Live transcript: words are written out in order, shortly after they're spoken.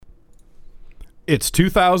It's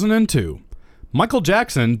 2002. Michael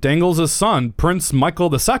Jackson dangles his son, Prince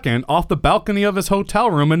Michael II, off the balcony of his hotel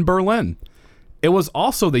room in Berlin. It was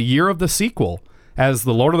also the year of the sequel, as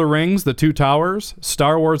The Lord of the Rings, The Two Towers,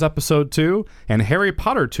 Star Wars Episode II, and Harry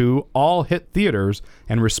Potter 2 all hit theaters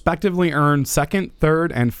and respectively earned second,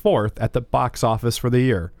 third, and fourth at the box office for the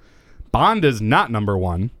year. Bond is not number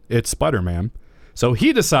one, it's Spider-Man. So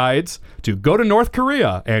he decides to go to North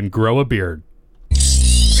Korea and grow a beard.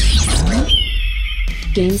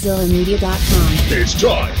 GameZillaMedia.com. It's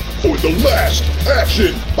time for the Last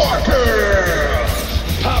Action Podcast!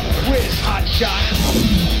 Pop quiz, hotshot.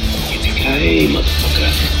 Yippee-ki-yay,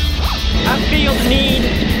 motherfucker. I feel the need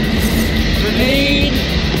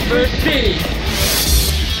for speed.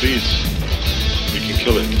 Please, you can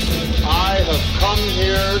kill it. I have come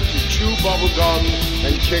here to chew bubblegum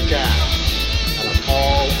and kick ass. And I'm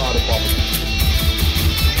all out of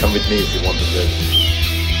bubblegum. Come with me if you want to live.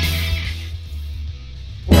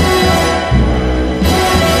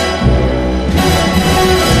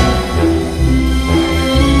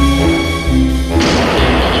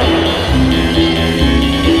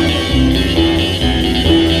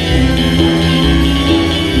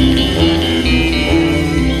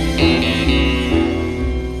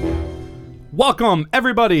 Welcome,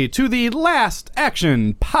 everybody, to the Last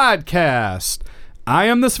Action Podcast. I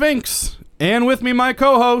am the Sphinx, and with me, my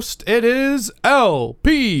co-host, it is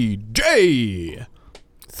LPJ.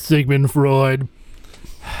 Sigmund Freud.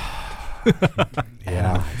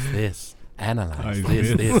 Analyze this.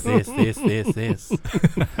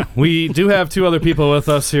 We do have two other people with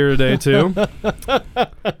us here today, too.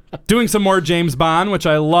 Doing some more James Bond, which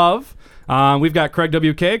I love. We've got Craig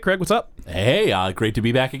WK. Craig, what's up? Hey, great to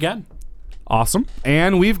be back again. Awesome.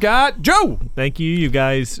 And we've got Joe. Thank you. You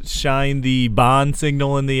guys shine the Bond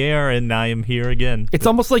signal in the air, and I am here again. It's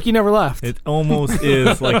almost like you never left. It almost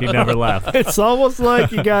is like you never left. It's almost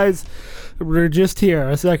like you guys were just here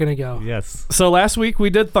a second ago. Yes. So last week we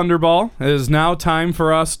did Thunderball. It is now time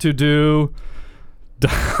for us to do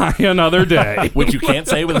Die Another Day. Which you can't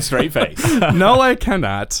say with a straight face. No, I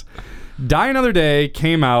cannot. Die Another Day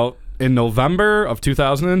came out in November of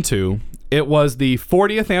 2002. It was the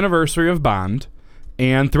 40th anniversary of Bond,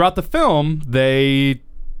 and throughout the film, they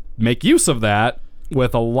make use of that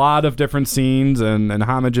with a lot of different scenes and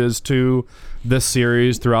homages to this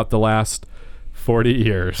series throughout the last 40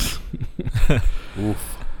 years.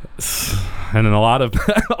 Oof. And then a lot of,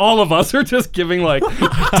 all of us are just giving like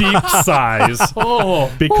deep sighs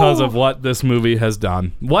because of what this movie has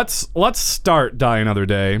done. Let's start Die Another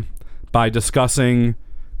Day by discussing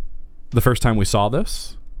the first time we saw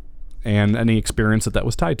this and any experience that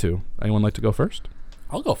was tied to. Anyone like to go first?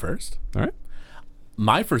 I'll go first. All right.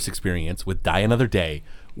 My first experience with Die Another Day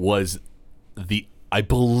was I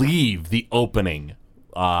believe the opening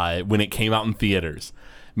when it came out in theaters.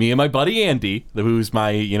 Me and my buddy Andy, who's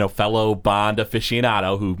my fellow Bond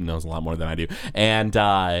aficionado, who knows a lot more than I do, and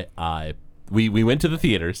we went to the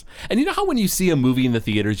theaters. And you know how when you see a movie in the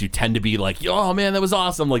theaters, you tend to be like, "Oh man, that was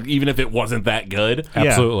awesome!" Like even if it wasn't that good.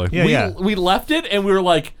 Absolutely. We left it and we were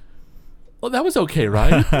like, well, that was okay,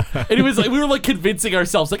 right? And it was like we were like convincing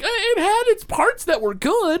ourselves, like it had its parts that were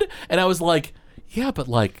good, and I was like, yeah, but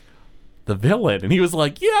like the villain, and he was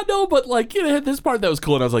like, yeah, no, but like it had this part that was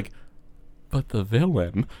cool, and I was like, but the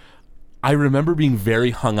villain. I remember being very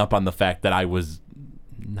hung up on the fact that I was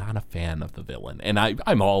not a fan of the villain, and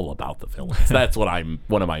I'm all about the villains. That's what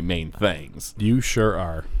one of my main things. You sure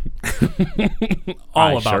are.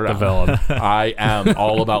 All about the villain. I am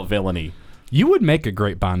all about villainy. You would make a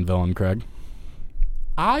great Bond villain, Craig.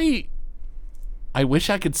 I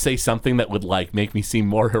wish I could say something that would like make me seem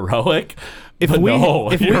more heroic.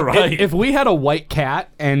 You're right. If we had a white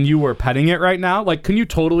cat and you were petting it right now, like, can you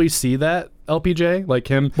totally see that, LPJ? Like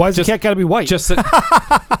him. Why does the cat gotta be white? Just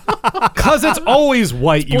because it's always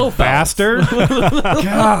white, you bastard.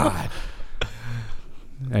 God.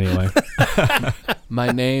 Anyway.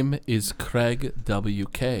 My name is Craig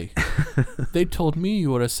W.K. They told me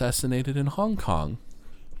you were assassinated in Hong Kong.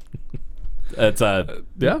 It's a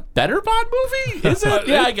better Bond movie? Is it?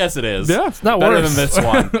 Yeah, I guess it is. Yeah, it's not better worse than this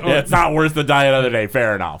one. Yeah, it's not worse than Die Another Day.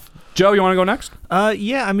 Fair enough. Joe, you want to go next?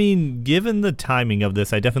 Yeah, I mean, given the timing of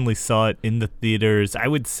this, I definitely saw it in the theaters. I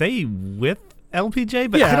would say with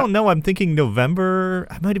LPJ, but I don't know. I'm thinking November.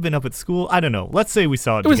 I might have been up at school. I don't know. Let's say we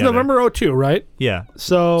saw it together. It was November 2002, right? Yeah.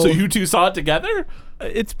 So you two saw it together?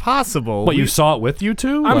 It's possible. But you saw it with you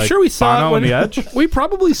two? I'm sure we saw Bono it when on the Edge? We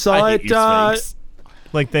probably saw it.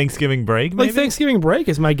 Like Thanksgiving break, maybe? Like Thanksgiving break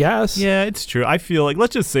is my guess. Yeah, it's true. I feel like,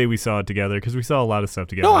 let's just say we saw it together because we saw a lot of stuff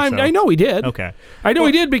together. No, so. I know we did. Okay. I know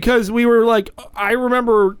we did because we were like, I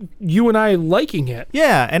remember you and I liking it.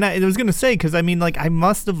 Yeah, and I was going to say, because I mean, like, I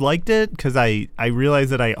must have liked it because I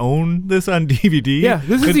realized that I own this on DVD. Yeah,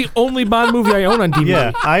 this is the only Bond movie I own on DVD.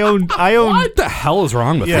 Yeah, I own. What the hell is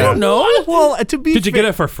wrong with Yeah. you? I don't know. Well, to be Did you get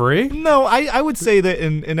it for free? No, I would say that,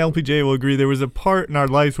 and LPJ will agree, there was a part in our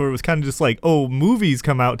lives where it was kind of just like, oh, movies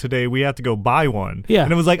come out today, we have to go buy one. Yeah.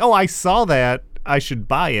 And it was like, oh, I saw that, I should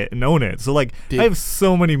buy it and own it. So, like, I have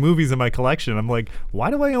so many movies in my collection. I'm like, why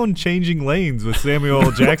do I own Changing Lanes with Samuel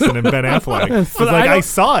L. Jackson and Ben Affleck? It's But like, I I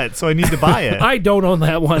saw it, so I need to buy it. I don't own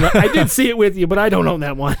that one. I did see it with you, but I don't own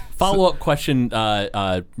that one. Follow-up question,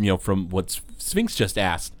 from what Sphinx just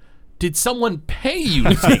asked. Did someone pay you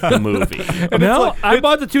to take the movie? No, I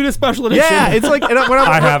bought the 2-disc special edition. Yeah, it's like,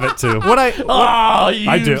 I have it too. I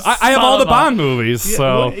I do. I have all the Bond movies,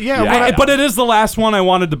 so well, yeah, but it is the last one I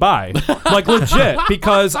wanted to buy, like legit,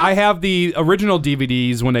 because I have the original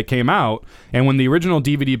DVDs when they came out, and when the original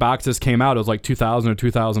DVD boxes came out, it was like 2000 or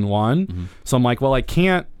 2001. Mm-hmm. So I'm like, well, I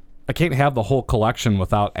can't have the whole collection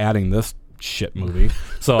without adding this shit movie,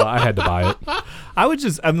 so I had to buy it.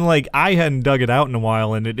 I hadn't dug it out in a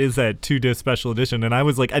while, and it is that 2-disc special edition, and I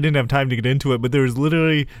was like, I didn't have time to get into it, but there was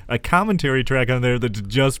literally a commentary track on there that's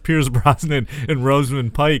just Pierce Brosnan and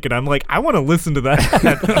Rosamund Pike, and I'm like, I want to listen to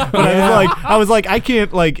that. But I was like, I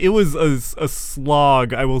can't, like, it was a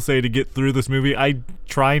slog, I will say, to get through this movie. I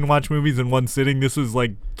try and watch movies in one sitting. This was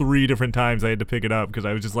like 3 different times I had to pick it up because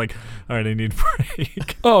I was just like, all right, I need a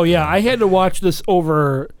break. Oh, yeah. I had to watch this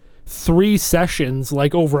over 3 sessions,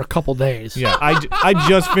 like over a couple days. Yeah, I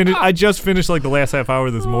just finished like the last half hour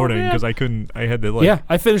this morning because I had to like. Yeah,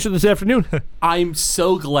 I finished it this afternoon. I'm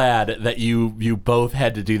so glad that you both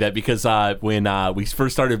had to do that because when we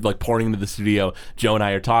first started like pouring into the studio, Joe and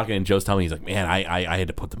I are talking, and Joe's telling me, he's like, man, I had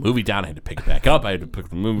to put the movie down, I had to pick it back up, I had to pick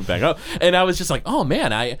the movie back up, and I was just like, oh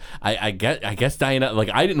man, I guess Die Another, like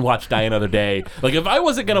I didn't watch Die Another Day. Like if I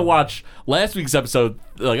wasn't gonna watch last week's episode,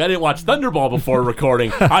 like I didn't watch Thunderball before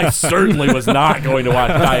recording, I certainly was not going to watch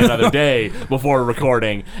Die Another Day before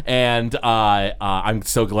recording, and I'm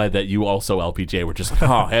so glad that you also, LPJ, were just like,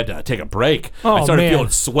 oh, I had to take a break. I started feeling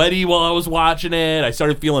sweaty while I was watching it. I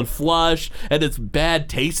started feeling flush. I had this bad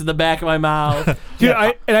taste in the back of my mouth. Dude,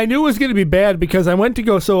 I knew it was going to be bad because I went to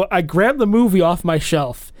go. So I grabbed the movie off my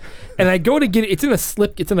shelf, and I go to get it. It's in a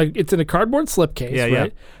slip. It's in a cardboard slipcase. Yeah, right? yeah.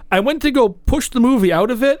 I went to go push the movie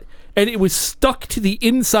out of it, and it was stuck to the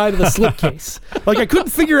inside of the slipcase. Like I couldn't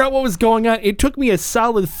figure out what was going on. It took me a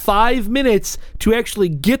solid 5 minutes to actually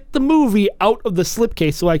get the movie out of the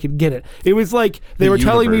slipcase so I could get it. It was like they were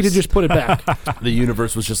telling me to just put it back. The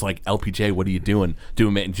universe was just like, LPJ, what are you doing?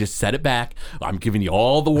 Doing it and just set it back. I'm giving you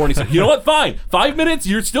all the warnings. You know what? Fine. 5 minutes.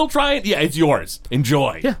 You're still trying. Yeah, it's yours.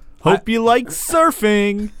 Enjoy. Yeah. Hope you like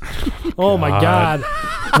surfing. Oh my God.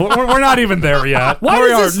 We're not even there yet. Why we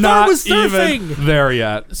does it are not start with surfing? even there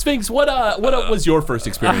yet. Sphinx, what was your first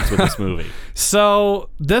experience with this movie? So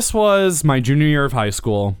this was my junior year of high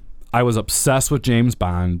school. I was obsessed with James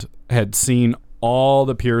Bond. Had seen all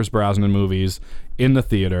the Pierce Brosnan movies in the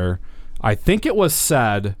theater. I think it was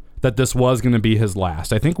said that this was going to be his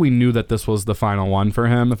last. I think we knew that this was the final one for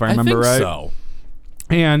him, if I remember right. So.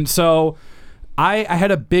 And so I had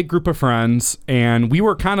a big group of friends, and we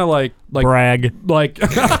were kind of like Brag. Like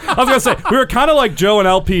I was gonna say, we were kind of like Joe and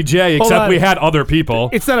LPJ, except we had other people.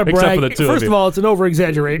 It's not a brag. Except for the two First of all, it's an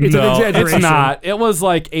over-exaggeration. It's an exaggeration. It's not. It was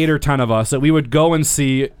like 8 or 10 of us that we would go and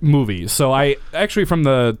see movies. So I actually, from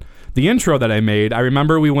the intro that I made, I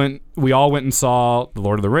remember we all went and saw The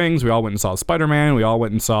Lord of the Rings. We all went and saw Spider-Man. We all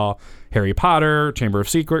went and saw Harry Potter, Chamber of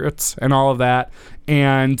Secrets, and all of that.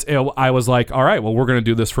 And I was like, all right, well, we're going to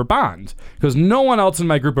do this for Bond. Because no one else in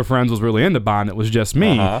my group of friends was really into Bond. It was just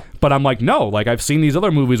me. But I'm like, no, like I've seen these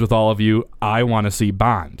other movies with all of you. I want to see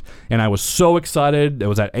Bond. And I was so excited. It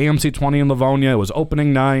was at AMC 20 in Livonia. It was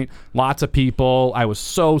opening night. Lots of people. I was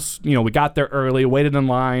so, we got there early, waited in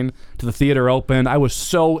line to the theater open. I was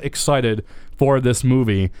so excited for this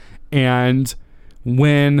movie. And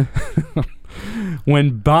when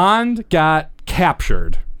Bond got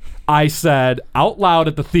captured, I said out loud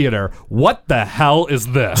at the theater, what the hell is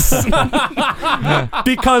this?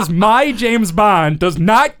 Because my James Bond does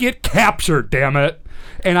not get captured, damn it.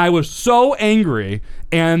 And I was so angry.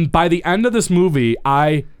 And by the end of this movie,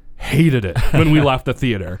 I hated it when we left the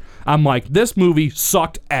theater. I'm like, this movie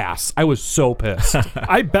sucked ass. I was so pissed.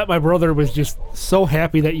 I bet my brother was just so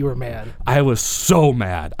happy that you were mad. I was so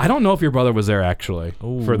mad. I don't know if your brother was there actually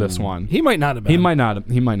for this one. He might not have been. He might not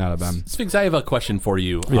have been. Sphinx, I have a question for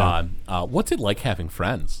you. Yeah. What's it like having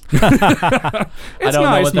friends? It's don't know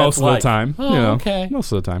nice what most that's of like. the time. Oh, you know, okay.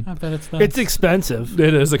 Most of the time. I bet it's not. It's expensive.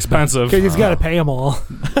 It is expensive. Because he's got to pay them all.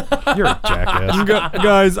 You're a jackass.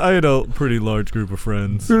 Guys, I had a pretty large group of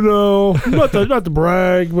friends. You know, not to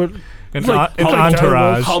brag, but An like- an like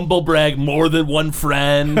entourage. Humble brag, more than one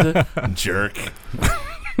friend. Jerk.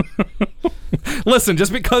 Listen,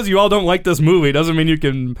 just because you all don't like this movie doesn't mean you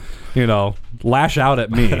can, lash out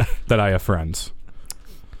at me that I have friends.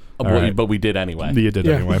 right. But we did anyway. You did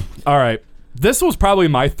Yeah. anyway. All right. This was probably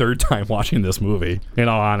my third time watching this movie, in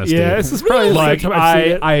all honesty. yeah, this is probably like the second time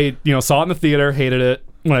I've seen it. I saw it in the theater, hated it.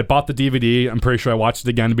 When I bought the DVD, I'm pretty sure I watched it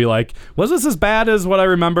again to be like, was this as bad as what I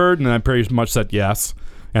remembered? And I pretty much said yes.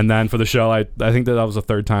 And then for the show, I think that was the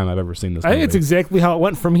third time I've ever seen this I movie. think it's exactly how it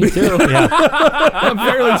went for me too. I'm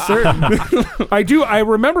fairly certain. I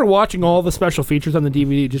remember watching all the special features on the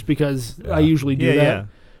DVD just because I usually do that. Yeah.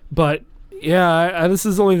 But yeah, this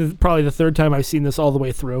is only probably the third time I've seen this all the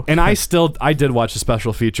way through. And I did watch the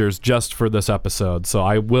special features just for this episode, so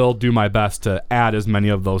I will do my best to add as many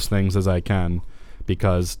of those things as I can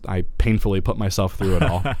because I painfully put myself through it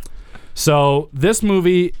all. So this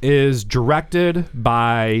movie is directed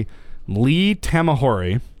by Lee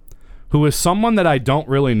Tamahori, who is someone that I don't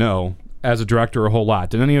really know as a director a whole lot.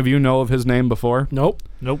 Did any of you know of his name before? Nope.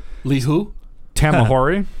 Lee who?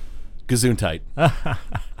 Tamahori? Gesundheit.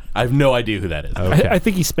 I have no idea who that is. Okay. I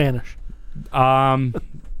think he's Spanish. I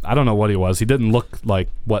don't know what he was. He didn't look like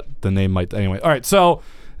what the name might. Anyway, all right. So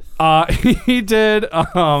he did.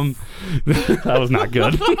 That was not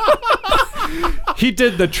good. He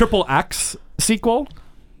did the Triple X sequel.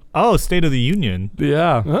 Oh, State of the Union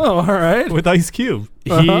Yeah. Oh, all right. with Ice Cube.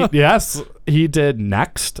 Yes, he did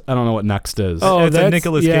Next. I don't know what Next is. Oh, It's a that's-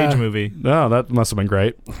 Nicolas yeah. Cage movie. No, that must have been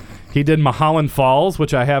great. He did Mulholland Falls,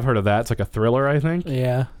 which I have heard of that. It's like a thriller, I think.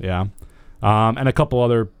 Yeah. Yeah. And a couple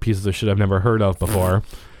other pieces of shit I've never heard of before.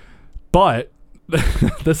 But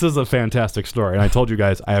this is a fantastic story. And I told you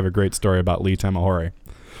guys I have a great story about Lee Tamahori.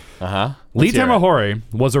 Uh-huh. Lee Let's hear it. Tamahori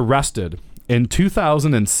was arrested in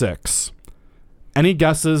 2006. Any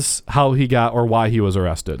guesses how he got or why he was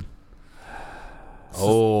arrested?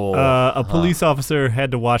 Oh. A police officer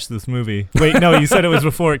had to watch this movie. Wait, no, you said it was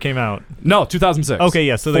before it came out. No, 2006. Okay,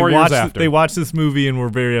 yeah, so 4 years they after. watched this movie and were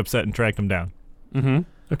very upset and tracked him down.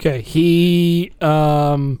 Okay. He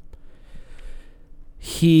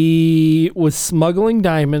was smuggling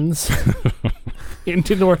diamonds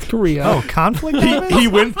into North Korea. Oh, conflict? He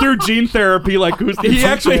went through gene therapy like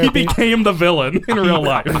he became the villain in real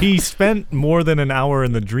life. He spent more than an hour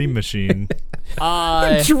in the Dream Machine.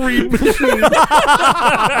 Dream machine. This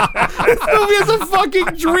movie is a fucking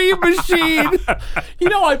dream machine.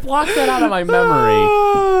 I blocked that out of my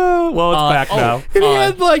memory. Well, it's back now. And he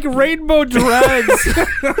had like rainbow dreads.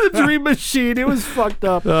 The dream machine. It was fucked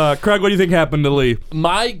up. Craig, what do you think happened to Lee?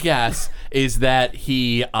 My guess is that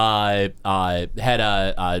he had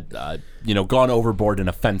gone overboard in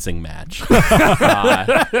a fencing match.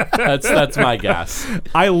 That's my guess.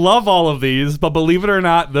 I love all of these, but believe it or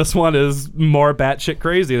not, this one is more batshit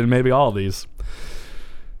crazy than maybe all of these.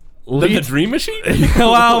 The Dream Machine?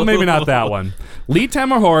 Well, maybe not that one. Lee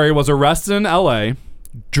Tamahori was arrested in L.A.,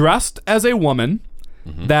 dressed as a woman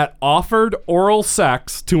that offered oral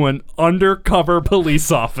sex to an undercover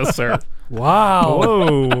police officer. Wow.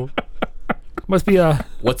 Whoa. Must be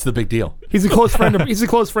What's the big deal? he's a close friend of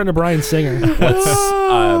Bryan Singer. What's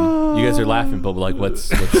you guys are laughing, but like, what's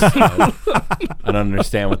I don't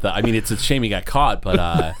understand what the. I mean, it's a shame he got caught, but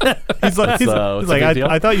He's like, what's the big deal?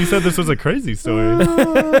 I thought you said this was a crazy story.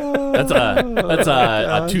 that's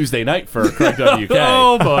a Tuesday night for Craig WK.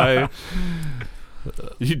 Oh, boy.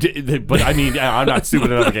 You did, but I mean, I'm not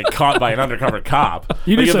stupid enough to get caught by an undercover cop.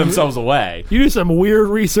 You They do give some- themselves away. You do some weird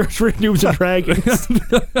research for Noobs and Dragons.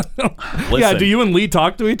 Listen, Yeah, do you and Lee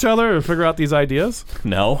talk to each other or figure out these ideas?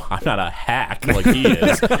 No, I'm not a hack like he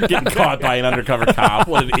is. Getting caught by an undercover cop.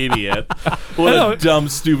 What an idiot. What a dumb,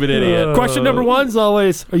 stupid idiot. Question number one is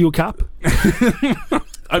always, are you a cop?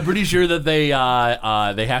 I'm pretty sure that they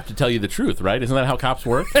have to tell you the truth, right? Isn't that how cops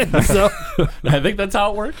work? So, I think that's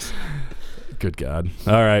how it works. Good God.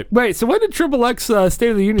 All right. wait, so when did Triple X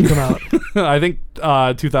State of the Union come out? I think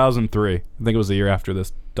 2003. I think it was the year after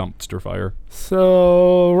this dumpster fire.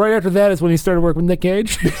 So right after that is when he started working with Nick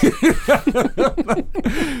Cage.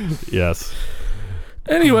 Yes.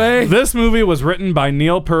 Anyway, This movie was written by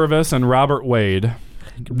Neil Purvis and Robert Wade.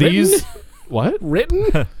 These... What?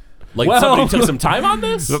 written? Like Well- somebody took some time on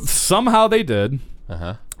this? Somehow they did.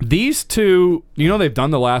 Uh-huh. These two, they've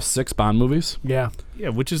done the last 6 Bond movies. Yeah. Yeah,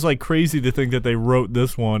 which is like crazy to think that they wrote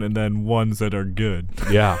this one and then ones that are good.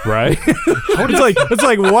 Yeah, right? it's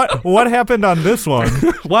like what happened on this one?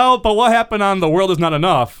 Well, but what happened on The World Is Not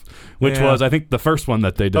Enough, which Yeah. was, I think, the first one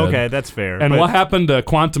that they did. Okay, that's fair. And but- what happened to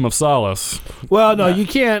Quantum of Solace? Well, no, you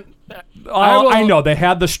can't. I know, they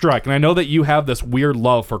had the strike, and I know that you have this weird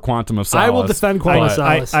love for Quantum of Solace. I will defend Quantum of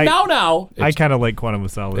but- Solace. Now. I kind of like Quantum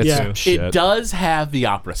of Solace It's too. shit. It does have the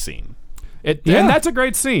opera scene. And that's a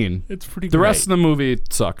great scene. It's pretty The great. rest of the movie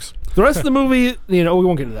sucks. The rest of the movie, we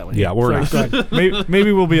won't get into that one. Yeah, we're not. Sorry, go ahead.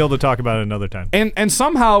 Maybe we'll be able to talk about it another time. And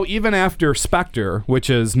somehow, even after Spectre, which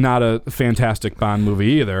is not a fantastic Bond movie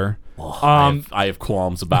either, I have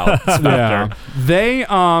qualms about Spectre. yeah, they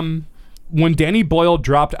when Danny Boyle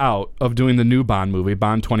dropped out of doing the new Bond movie,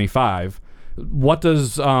 Bond 25, what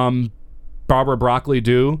does Barbara Broccoli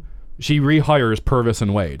do? She rehires Purvis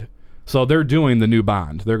and Wade. So they're doing the new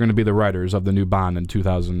Bond. They're going to be the writers of the new Bond in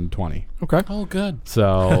 2020. Okay. Oh, good.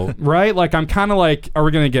 So, right? Like, I'm kind of like, are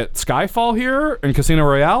we going to get Skyfall here and Casino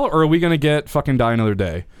Royale, or are we going to get fucking Die Another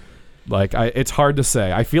Day? Like, it's hard to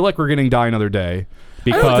say. I feel like we're getting Die Another Day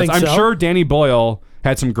because think I'm so. sure Danny Boyle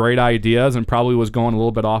had some great ideas and probably was going a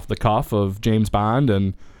little bit off the cuff of James Bond.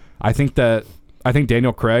 And I think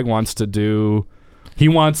Daniel Craig wants to do... He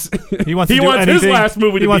wants He wants his last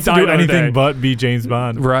movie he to wants be to Die do Another anything Day. but be James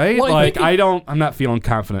Bond. Right? Well, I like, think I'm not feeling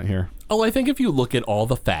confident here. Oh, I think if you look at all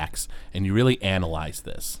the facts and you really analyze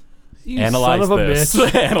this, You analyze son of a this,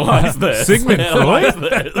 bitch. analyze this, Sigmund analyze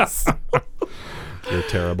this. You're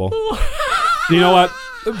terrible. You know what?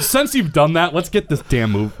 Since you've done that, let's get this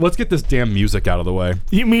damn music out of the way.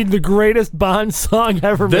 You mean the greatest Bond song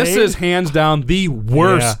ever made? This is hands down the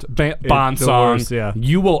worst Bond the song worst, yeah.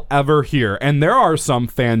 you will ever hear. And there are some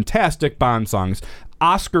fantastic Bond songs.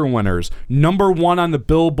 Oscar winners, #1 on the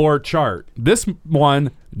Billboard chart. This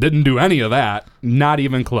one didn't do any of that. Not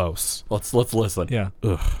even close. Let's listen. Yeah.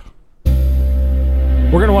 We're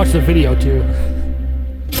going to watch the video, too.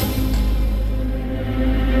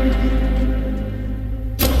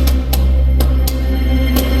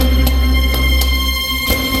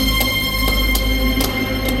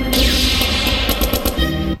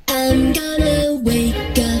 I'm gonna wake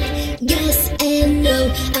up, yes and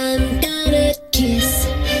no. I'm gonna kiss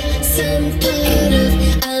some part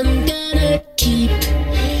of. I'm gonna keep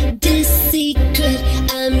this secret.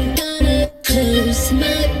 I'm gonna close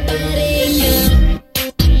my body now.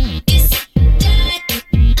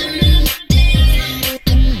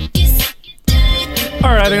 All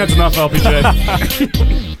right, I think that's enough, LPJ.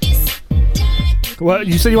 What,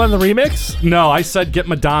 you said you wanted the remix? No, I said get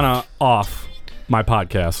Madonna off my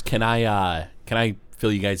podcast. Can I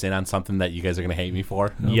fill you guys in on something that you guys are gonna hate me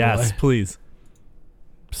for? Yes, please.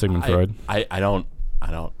 Sigmund Freud. I don't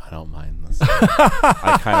mind this.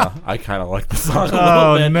 I kind of like the song a little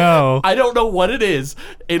Oh bit. no. I don't know what it is.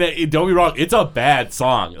 And don't be wrong, it's a bad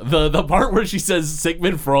song. The part where she says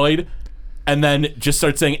Sigmund Freud and then just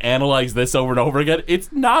starts saying analyze this over and over again,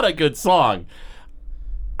 it's not a good song.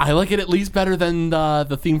 I like it at least better than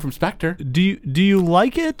the theme from Spectre. Do you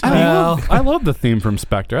like it? I love the theme from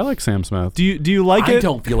Spectre. I like Sam Smith. Do you like I it?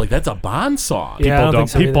 don't feel like that's a Bond song. Yeah, I don't think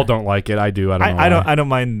so People either. don't like it. I do. I don't know. I don't. why. I don't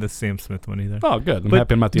mind the Sam Smith one either. Oh, good. I'm But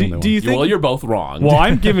happy I'm not the only one. do you think? Well, you're both wrong. Well,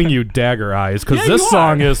 I'm giving you dagger eyes because Yeah, this you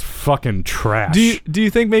song are. is fucking trash. Do you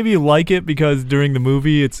think maybe you like it because during the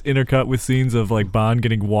movie it's intercut with scenes of like Bond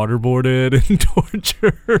getting waterboarded and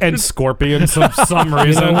tortured? and Scorpions for some You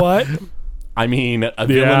reason. know what? I mean, a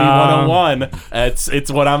villainy Yeah. 101.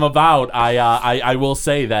 It's what I'm about. I will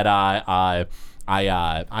say that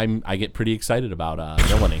I get pretty excited about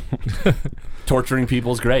villainy. Torturing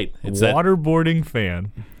people is great. It's that waterboarding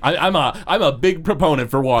fan. I'm a big proponent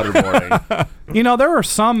for waterboarding. You know, there are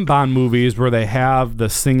some Bond movies where they have the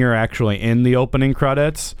singer actually in the opening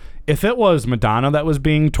credits. If it was Madonna that was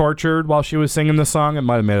being tortured while she was singing the song, it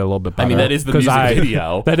might have made it a little bit better. I mean, that is the 'Cause music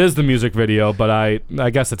video. That is the music video, but I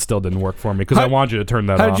guess it still didn't work for me because I wanted you to turn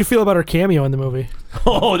that How off. did you feel about her cameo in the movie?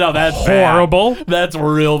 Oh no, that's bad. Horrible. That's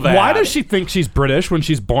real bad. Why does she think she's British when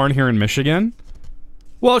she's born here in Michigan?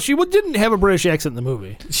 Well, she didn't have a British accent in the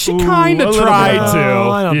movie. She kind a of little tried bit. to.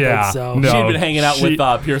 No, I don't yeah. think so. No, She'd been hanging out with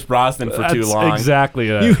Pierce Brosnan for too That's long. exactly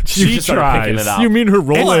it. You she just started tries. picking it up. You mean her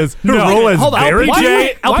role as Hold on, Barry?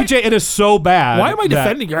 why- LPJ, it is so bad. Why am I that-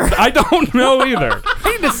 defending her? I don't know either.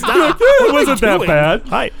 I need to stop. It wasn't that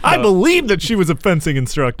bad. I believe that she was a fencing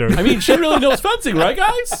instructor. I mean, she really knows fencing, right,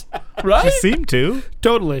 guys? Right? she seemed to.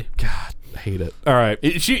 Totally. Hate it. All right.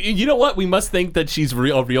 You know what? We must think that she's a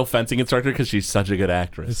real fencing instructor because she's such a good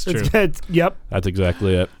actress. It's true. Yep. That's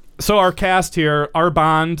exactly it. So our cast here, our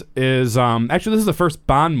Bond is actually this is the first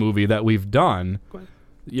Bond movie that we've done.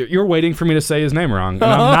 You're waiting for me to say his name wrong, and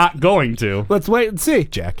I'm not going to. Let's wait and see.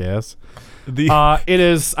 Jackass. It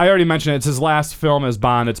is. I already mentioned it. It's his last film as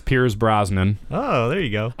Bond. It's Pierce Brosnan. Oh, there you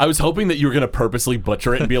go. I was hoping that you were going to purposely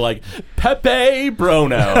butcher it and be like, Pepe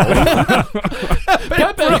Brono.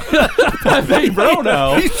 Pepe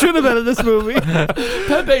Brono. He should have been in this movie.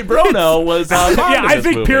 Pepe Brono was Bond Yeah, in I this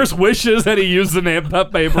think movie. Pierce wishes that he used the name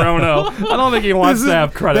Pepe Brono. I don't think he wants to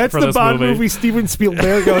have credit That's for the this Bond movie. movie Steven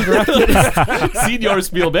Spielberg directed. Senor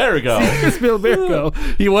Spielbergo. Spielberg.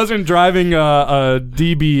 He wasn't driving a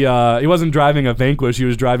DB. He wasn't driving a Vanquish. He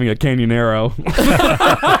was driving a Canyonero.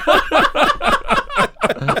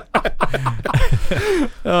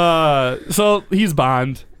 So he's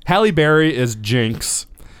Bond. Halle Berry is Jinx,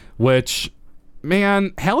 which,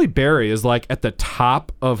 man, Halle Berry is like at the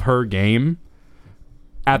top of her game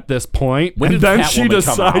at this point. When And did then Catwoman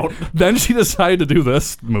come out? Then she decided to do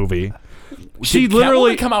this movie. She Did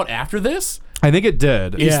literally Catwoman come out after this? I think it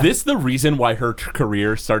did. Is this the reason why her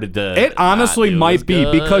career started to? It honestly not do might as be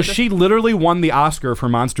good? because she literally won the Oscar for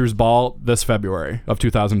Monsters Ball this February of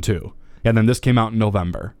 2002. And then this came out in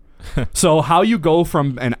November. So how you go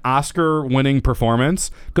from an Oscar-winning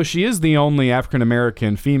performance, because she is the only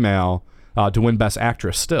African-American female to win Best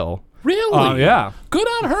Actress still. Really? Yeah. Good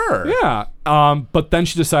on her. Yeah. But then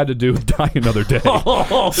she decided to do Die Another Day.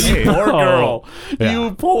 Oh, you poor girl. Yeah.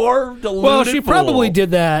 You poor deluded Well, she fool. probably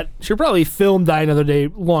did that. She probably filmed Die Another Day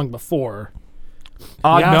long before the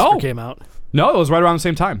Oscar No. came out. No, it was right around the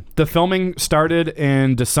same time. The filming started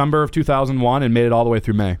in December of 2001 and made it all the way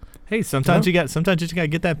through May. Hey, sometimes you just gotta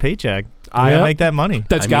get that paycheck. Yeah. Make that money.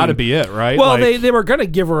 That's got to be it, right? Well, Like- they were going to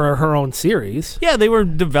give her her own series. Yeah, they were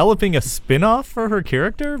developing a spin-off for her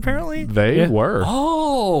character, apparently. They were.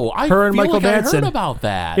 Oh, I Her and feel Michael like I Madsen. heard about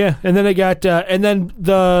that. Yeah, and then they got, and then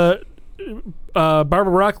the Barbara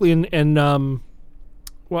Broccoli and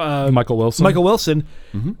Michael Wilson. Michael Wilson,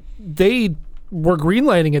 they were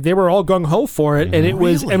greenlighting it. They were all gung ho for it, and it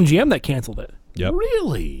was Really? MGM that canceled it. Yep.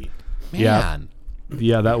 Really? Man. Yeah.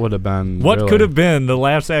 Yeah, that would have been. What really- could have been the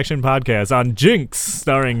Last Action podcast on Jinx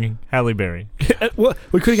starring Halle Berry? Well,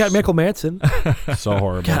 we could have got Michael Madsen. so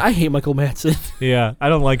horrible? God, I hate Michael Madsen. Yeah, I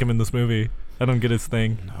don't like him in this movie. I don't get his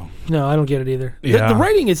thing. No, I don't get it either. Yeah. The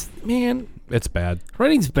writing is, man, It's bad.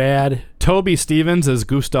 writing's bad. Toby Stevens is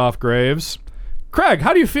Gustav Graves. Craig,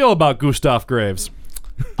 how do you feel about Gustav Graves?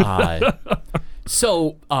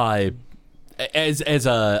 So, as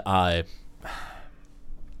a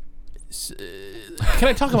can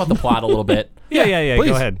I talk about the plot a little bit? Yeah. please.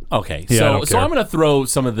 Go ahead. Okay, Yeah, I so don't care. I'm gonna throw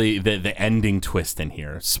some of the ending twist in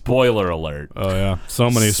here. Spoiler alert. Oh yeah, so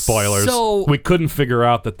many spoilers. So- we couldn't figure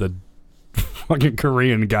out that the fucking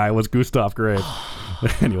Korean guy was Gustav Graves.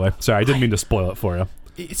 Anyway, sorry, I didn't mean to spoil it for you.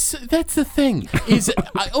 That's the thing. Is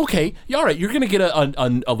okay? All right, you're gonna get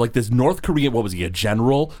a like this North Korean. What was he? A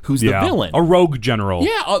general who's the villain? a rogue general.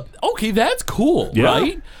 Yeah. Okay, that's cool, Yeah.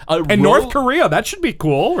 right? And North Korea, that should be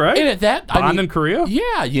cool, right? And at that, Bond in Korea?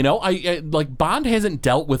 Yeah, you know, I like Bond hasn't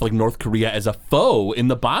dealt with like North Korea as a foe in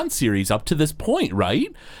the Bond series up to this point,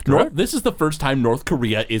 right? This is the first time North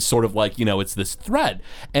Korea is sort of like, you know, it's this threat,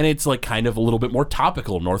 and it's like kind of a little bit more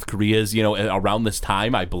topical. North Korea is, you know, around this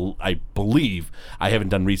time, I believe, I haven't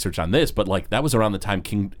done research on this, but like that was around the time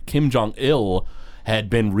Kim Jong-il had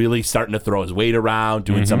been really starting to throw his weight around,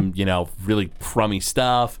 doing some, you know, really crummy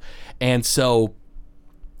stuff, and so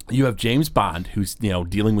you have James Bond, who's, you know,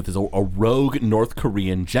 dealing with a rogue North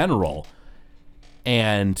Korean general,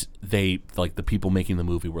 and they, like, the people making the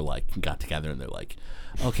movie were like, got together and they're like,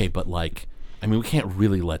 okay, but like, I mean, we can't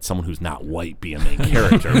really let someone who's not white be a main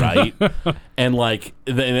character, right? And like,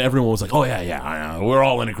 then everyone was like, oh yeah, I know, we're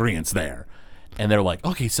all in agreement there. And they're like,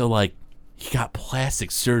 okay, so like, he got plastic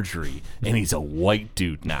surgery and he's a white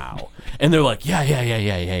dude now. And they're like, yeah.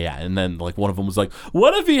 And then like one of them was like,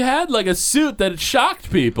 what if he had like a suit that shocked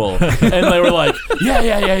people? And they were like,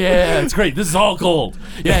 yeah, it's great. This is all gold.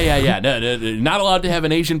 Yeah. No, not allowed to have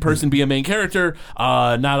an Asian person be a main character.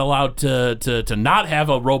 Not allowed to not have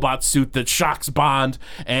a robot suit that shocks Bond.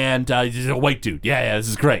 And he's a white dude. Yeah, this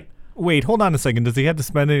is great. Wait, hold on a second. Does he have to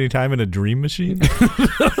spend any time in a dream machine?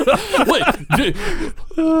 Wait,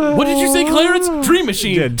 what did you say, Clarence? Dream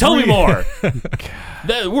Machine. Yeah, Tell me dream- more.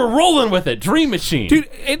 We're rolling with it. Dream Machine. Dude,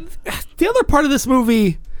 the other part of this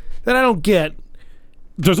movie that I don't get.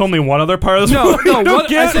 There's only one other part of this No, movie. no, you don't what, I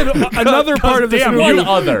get? said another part of this damn, movie. one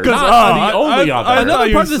other. 'cause, Not the only other. I Another thought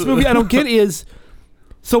you part of this s- movie I don't get is,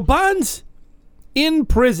 so Bond's in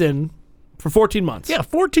prison for 14 months. Yeah,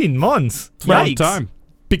 14 months. Long Yikes. time.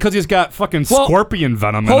 because he's got fucking Well, scorpion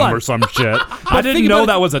venom in hold him on. or some shit. I didn't think know about it-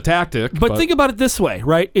 that was a tactic. But think about it this way,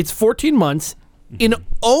 right? It's 14 months. In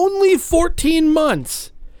only 14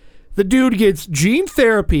 months, the dude gets gene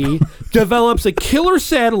therapy, develops a killer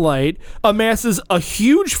satellite, amasses a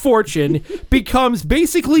huge fortune, becomes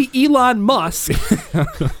basically Elon Musk.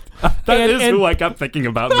 that is who I kept thinking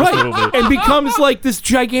about in this movie. And becomes like this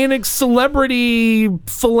gigantic celebrity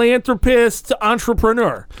philanthropist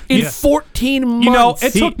entrepreneur in 14 months. You know,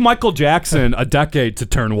 it took Michael Jackson a decade to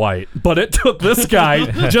turn white, but it took this guy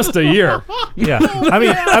just a year. Yeah,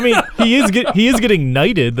 I mean, he is getting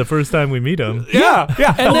knighted the first time we meet him. Yeah.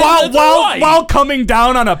 And then- While coming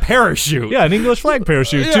down on a parachute. Yeah, an English flag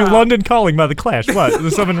parachute to Yeah. London Calling by the Clash. What? Is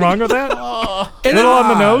there something wrong with that? And Little on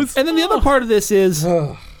the nose? And then the other part of this is,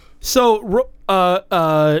 so what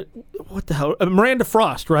the hell? Miranda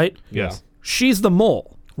Frost, right? Yes. She's the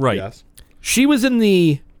mole. Right. Yes. She was in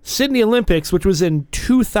the Sydney Olympics, which was in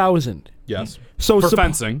 2000. Yes. So For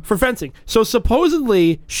fencing. For fencing. So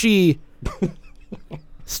supposedly she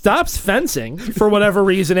stops fencing for whatever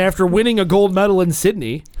reason after winning a gold medal in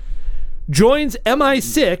Sydney, joins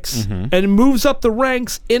MI6, and moves up the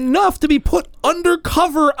ranks enough to be put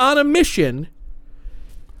undercover on a mission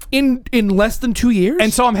in less than 2 years.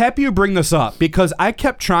 And so I'm happy you bring this up because I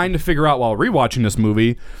kept trying to figure out while rewatching this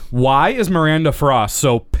movie, why is Miranda Frost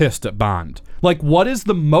so pissed at Bond? Like, what is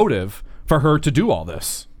the motive for her to do all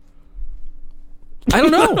this? I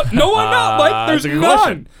don't know. No one knows. Like, there's that's a good none.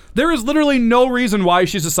 question. There is literally no reason why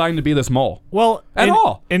she's assigned to be this mole. Well, At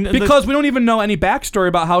all. Because we don't even know any backstory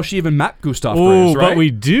about how she even met Gustav Graves, right? but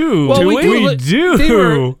we do. Well, we do. We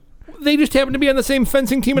do. They just happened to be on the same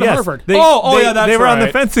fencing team at Yes, Harvard. They, yeah, that's they were on the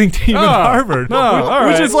right. fencing team at Harvard, all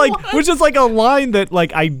which right. is like a line that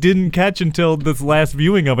like I didn't catch until this last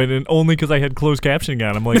viewing of it, and only because I had closed captioning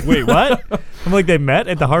on. I'm like, wait, what? I'm like, they met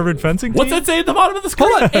at the Harvard fencing team. What's that say at the bottom of the screen?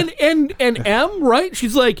 Hold on, and M, right?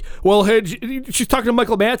 She's like, well, she's talking to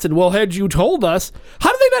Michael Madsen. Well, had you told us,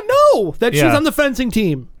 how do they not know that she's Yeah. on the fencing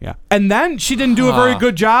team? Yeah. And then she didn't do a very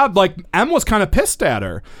good job. Like, Em was kind of pissed at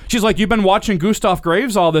her. She's like, you've been watching Gustav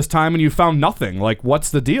Graves all this time and you found nothing. Like, what's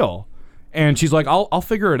the deal? And she's like, I'll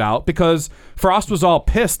figure it out, because Frost was all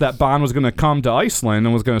pissed that Bond was going to come to Iceland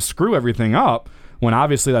and was going to screw everything up, when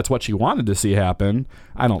obviously that's what she wanted to see happen.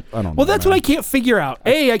 I don't know. Well, that's what I can't figure out.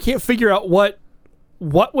 I can't figure out what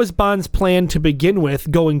was Bond's plan to begin with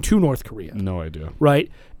going to North Korea, No idea. right?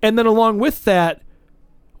 And then along with that,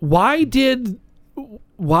 why did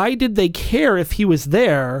they care if he was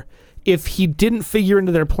there if he didn't figure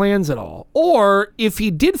into their plans at all? Or if he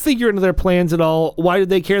did figure into their plans at all, why did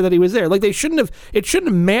they care that he was there? Like, it shouldn't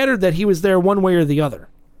have mattered that he was there one way or the other.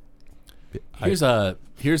 Here's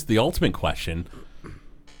the ultimate question: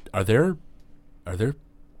 Are there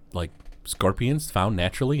like scorpions found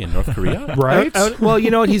naturally in North Korea? Right? Well,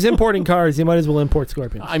 you know what? He's importing cars. He might as well import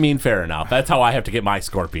scorpions. I mean, fair enough. That's how I have to get my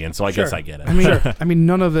scorpion, so I guess I get it. I mean,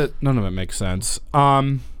 none of it makes sense.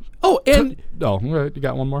 Oh, and You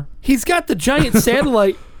got one more? he's got the giant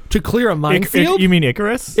satellite to clear a minefield. You mean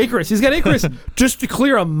Icarus? Icarus. He's got Icarus just to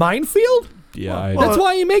clear a minefield? Yeah. That's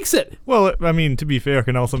why he makes it. Well, I mean, to be fair, it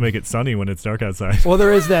can also make it sunny when it's dark outside. Well,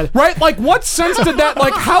 there is that. Right? Like, what sense did that?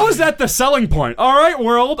 Like, how is that the selling point? All right,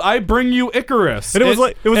 world, I bring you Icarus. And it was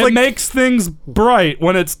like makes things bright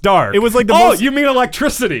when it's dark. It was like the oh, most- you mean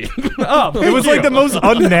electricity? Oh, It was like the most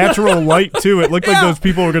unnatural light too. It looked like those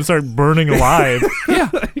people were gonna start burning alive. yeah,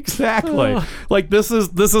 exactly. Like this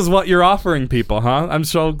is what you're offering people, huh? I'm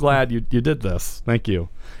so glad you did this. Thank you.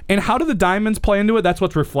 And how do the diamonds play into it? That's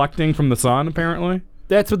what's reflecting from the sun, apparently.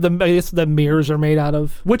 That's what the mirrors are made out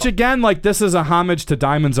of. Which again, like this is a homage to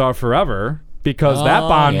Diamonds Are Forever, because that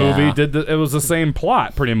Bond movie it was the same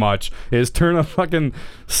plot pretty much. Is turn a fucking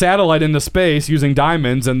satellite into space using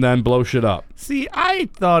diamonds and then blow shit up. See, I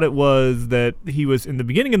thought it was that he was in the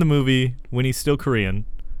beginning of the movie when he's still Korean.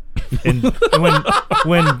 And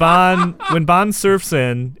when Bond surfs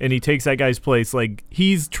in and he takes that guy's place, like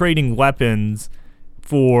he's trading weapons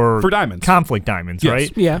for diamonds. Conflict diamonds, Yes.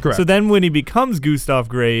 right? Yeah. Correct. So then when he becomes Gustav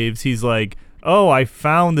Graves, he's like, oh, I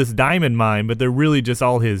found this diamond mine, but they're really just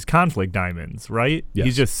all his conflict diamonds, right? Yes.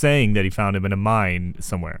 He's just saying that he found him in a mine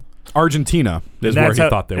somewhere. Argentina is And where he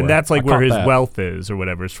thought they were. And that's like I where caught his that. wealth is or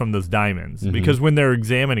whatever. It's from those diamonds. Because when they're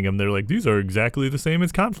examining them, they're like, these are exactly the same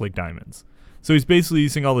as conflict diamonds. So he's basically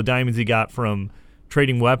using all the diamonds he got from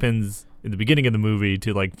trading weapons in the beginning of the movie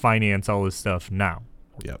to like finance all this stuff now.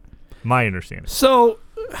 Yep. My understanding. So,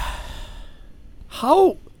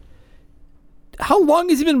 how long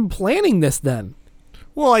has he been planning this then?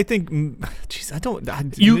 Well, I think, jeez, I don't.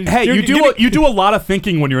 You do a lot of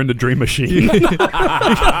thinking when you're in the Dream Machine. You're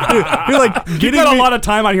like You getting spend a me, lot of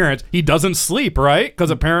time on here. He doesn't sleep, right?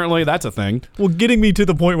 Because apparently that's a thing. well, getting me to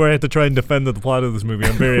the point where I have to try and defend the plot of this movie.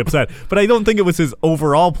 I'm very upset. But I don't think it was his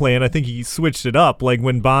overall plan. I think he switched it up. Like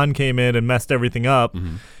when Bond came in and messed everything up.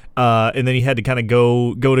 And then he had to kind of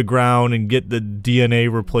go to ground and get the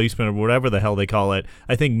DNA replacement or whatever the hell they call it.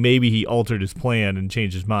 I think maybe he altered his plan and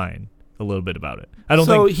changed his mind a little bit about it. I don't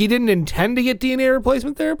So think. he didn't intend to get DNA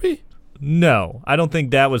replacement therapy? No, I don't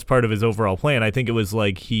think that was part of his overall plan. I think it was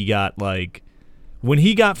like he got like when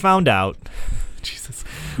he got found out. Jesus.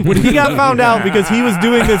 When he got found out because he was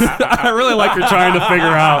doing this. I really like you're trying to figure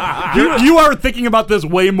out. You are thinking about this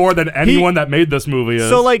way more than anyone that made this movie is.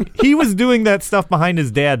 So, like, he was doing that stuff behind his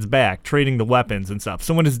dad's back, trading the weapons and stuff.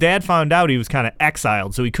 So when his dad found out, he was kind of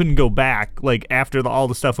exiled, so he couldn't go back, like, after all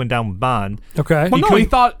the stuff went down with Bond. Okay. well,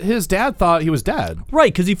 no, his dad thought he was dead.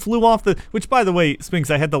 Right, because he flew off the... Which, by the way, Spinks,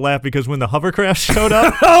 I had to laugh because when the hovercraft showed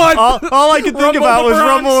up, all I could think about was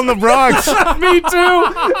Rumble in the Bronx. Me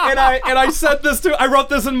too. And I said this too. I wrote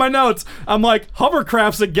this in my notes. I'm like,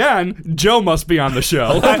 hovercrafts again. Joe must be on the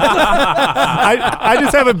show. I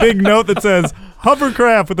just have a big note that says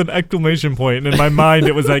hovercraft with an exclamation point, and in my mind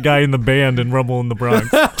it was that guy in the band in Rumble in the Bronx.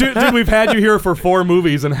 dude, we've had you here for 4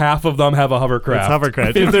 movies, and half of them have a hovercraft. It's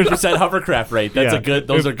hovercraft. If there's 50% hovercraft rate. That's Yeah. a good.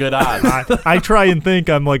 Those are good odds. I try and think,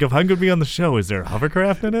 I'm like, if I'm going to be on the show, is there a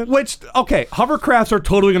hovercraft in it? Which, okay, hovercrafts are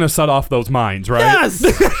totally going to set off those mines, right? Yes!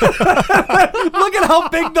 Look at how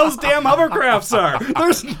big those damn hovercrafts are.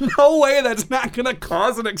 There's no way that's not going to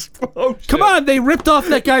cause an explosion. Come on, they ripped off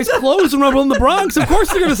that guy's clothes and Rumble in the Bronx. Of course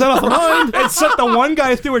they're going to set off a mine. It set the one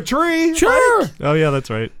guy through a tree. Sure. Oh, yeah, that's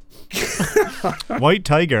right. White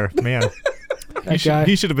Tiger, man. That guy.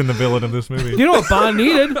 He should have been the villain of this movie. You know what Bond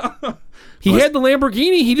needed? He had the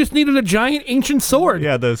Lamborghini. He just needed a giant ancient sword.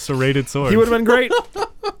 Yeah, the serrated sword. He would have been great.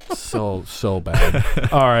 So bad.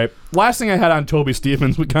 All right. Last thing I had on Toby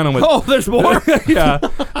Stevens, we kind of went. Oh, there's more. Yeah.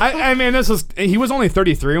 I mean, he was only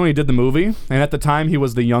 33 when he did the movie, and at the time he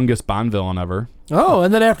was the youngest Bond villain ever. Oh,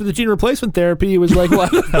 and then after the gene replacement therapy, he was like, what,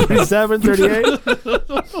 37, 38?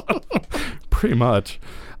 Pretty much.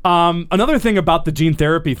 Another thing about the gene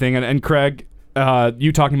therapy thing, and Craig,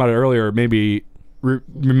 you talking about it earlier, maybe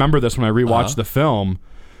remember this when I rewatched the film.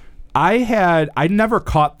 I never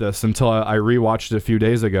caught this until I rewatched it a few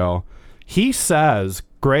days ago.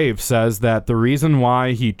 Graves says that the reason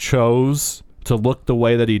why he chose to look the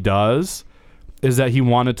way that he does is that he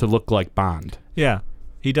wanted to look like Bond. Yeah,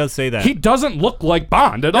 he does say that. He doesn't look like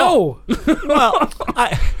Bond at all. Well,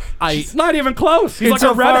 He's not even close. He's like a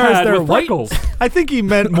Insofar as redhead they're with white. freckles. I think he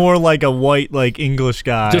meant more like a white, like English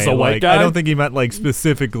guy. Just a white Like, guy? I don't think he meant like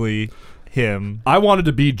specifically him. I wanted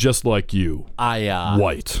to be just like you.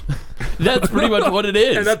 White. That's pretty much what it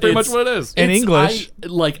is. And that's pretty much what it is. In English.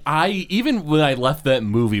 Even when I left that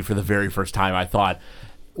movie for the very first time, I thought,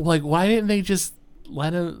 like, why didn't they just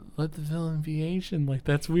let the villain be Asian? Like,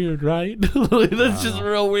 that's weird, right? That's just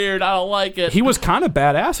real weird. I don't like it. He was kind of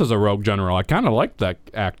badass as a rogue general. I kind of liked that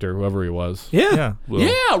actor, whoever he was. Yeah.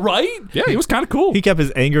 Yeah, right? Yeah, he was kind of cool. He kept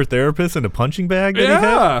his anger therapist in a punching bag that he had.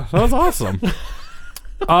 Yeah, that was awesome.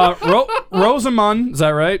 Rosamund, is that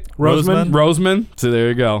right? Rosamund. So there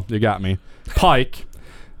you go. You got me. Pike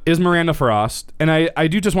is Miranda Frost, and I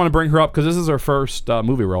do just want to bring her up because this is her first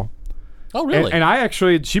movie role. Oh, really?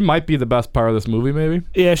 And she might be the best part of this movie, maybe.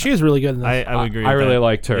 Yeah, she is really good in this. I would agree. I with really that.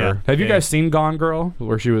 liked her. Yeah. Have you Yeah. guys seen Gone Girl,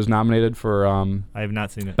 where she was nominated for I have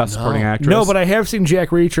not seen it. Best Supporting Actress? No, but I have seen Jack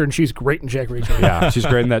Reacher, and she's great in Jack Reacher. Yeah, she's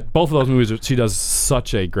great in that. Both of those movies, she does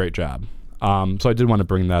such a great job. So I did want to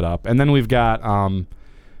bring that up. And then we've got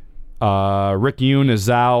Rick Yoon as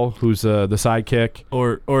Zhao, who's the sidekick.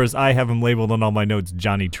 Or as I have him labeled on all my notes,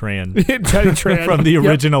 Johnny Tran. Johnny Tran. From the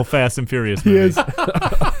original Fast and Furious movies.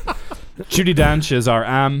 Judi Dench is our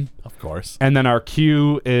M. Of course. And then our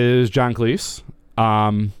Q is John Cleese.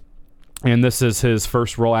 And this is his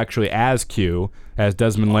first role actually as Q, as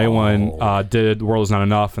Desmond Llewellyn did The World Is Not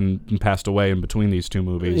Enough and passed away in between these two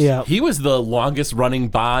movies. Yeah. He was the longest running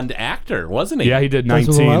Bond actor, wasn't he? Yeah, he did That's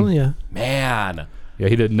 19. Llewellyn, yeah. Man. Yeah,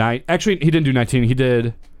 he did 9. Actually, he didn't do 19. He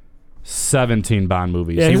did 17 Bond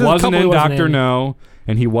movies. Yeah, he he's in a wasn't couple in he wasn't Dr. in. No,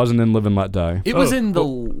 and he wasn't in Live and Let Die. It was in the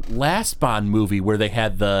last Bond movie where they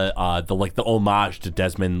had the homage to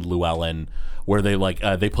Desmond Llewellyn, where they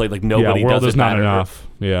they played like Nobody yeah, World Does Is It Not Better. Enough.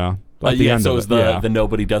 Yeah. At the Yeah, end so of it was it, the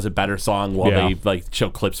Nobody Does It Better song while Yeah. they show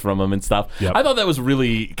clips from him and stuff. Yep. I thought that was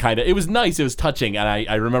really it was nice, it was touching, and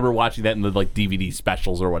I remember watching that in the DVD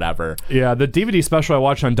specials or whatever. Yeah, the DVD special I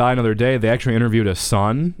watched on Die Another Day, they actually interviewed his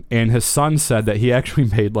son, and his son said that he actually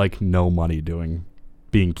made no money doing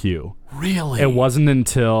being Q. Really? It wasn't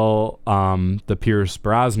until the Pierce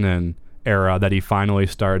Brosnan era that he finally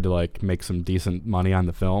started to like make some decent money on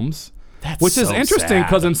the films. Which is so interesting sad.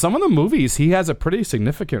 because in some of the movies he has a pretty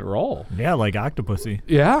significant role. Yeah, like Octopussy.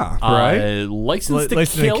 Yeah, right. License to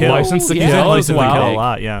License to Kill. Kill. License to Yeah. Kill as License to well. Kill a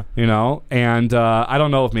lot, yeah. You know, and I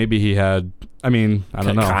don't know if maybe he had. I mean, I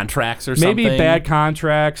don't know. Contracts or something. Maybe bad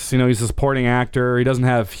contracts. You know, he's a supporting actor. He doesn't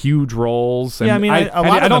have huge roles. And Yeah, I mean, a lot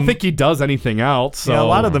I of don't them- think he does anything else. So Yeah, a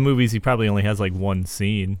lot of the movies he probably only has like one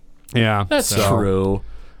scene. Yeah, That's so, true.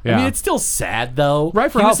 Yeah. I mean, it's still sad though.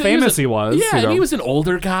 Right, for He how was- he famous he was, Yeah, you and know. he was an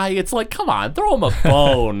older guy. It's like, come on, throw him a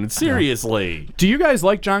bone. Seriously. Do you guys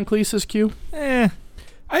like John Cleese's Q? Eh,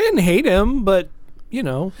 I didn't hate him, but you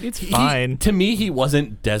know, it's fine. To me, he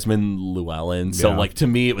wasn't Desmond Llewellyn. So Yeah. like to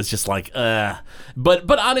me, it was just like,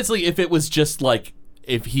 But honestly, if it was just like.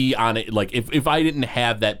 If he on it, like if I didn't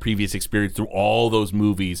have that previous experience through all those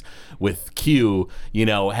movies with Q, you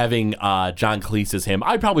know, having John Cleese as him,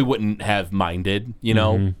 I probably wouldn't have minded, you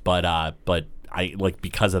know, but I like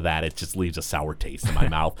because of that, it just leaves a sour taste in my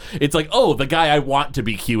mouth. It's like, oh, the guy I want to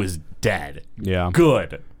be Q is dead. Yeah.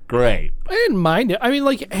 Good, great. I didn't mind it. I mean,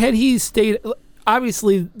 like, had he stayed,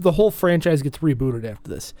 obviously the whole franchise gets rebooted after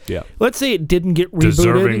this. Yeah. Let's say it didn't get rebooted.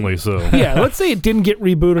 Deservingly so. Yeah, let's say it didn't get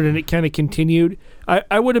rebooted and it kind of continued.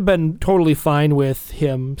 I would have been totally fine with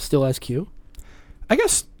him still as Q. I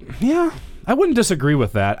guess, yeah, I wouldn't disagree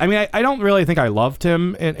with that. I mean, I don't really think I loved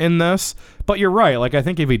him in this, but you're right. Like, I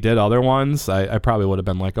think if he did other ones, I probably would have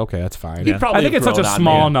been like, okay, that's fine. He'd probably I think have it's such a grown on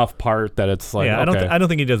small me. enough part that it's like, Yeah, okay. I don't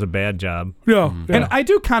think he does a bad job. Yeah. And I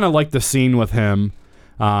do kind of like the scene with him.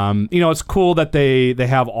 You know, it's cool that they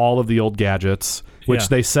have all of the old gadgets, which Yeah.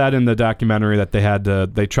 they said in the documentary that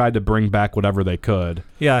they tried to bring back whatever they could.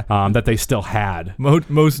 Yeah. That they still had.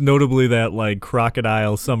 Most notably that like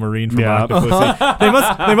crocodile submarine from Yeah. Octopussy.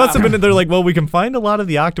 they must have been. They're like, well, we can find a lot of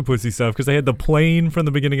the Octopussy stuff because they had the plane from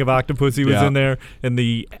the beginning of Octopussy was Yeah. in there, and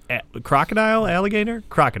the crocodile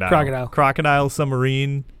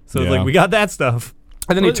submarine. So it's Yeah. like we got that stuff.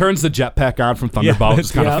 And then he turns the jetpack on from Thunderbolt.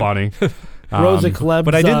 It's kind of Yeah. funny. Rosa Kleb's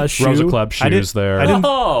but I didn't- shoe. Rosa Klebb shoes there. I didn't.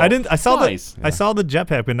 Oh, I saw nice. I saw the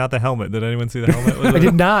jetpack, but not the helmet. Did anyone see the helmet? I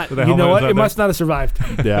did not. The You helmet know was what? up It there. must not have survived.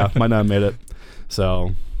 Yeah, might not have made it.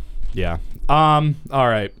 So, yeah. All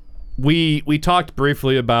right. We talked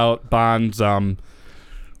briefly about Bond's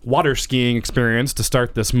water skiing experience to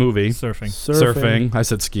start this movie. Surfing. Surfing. I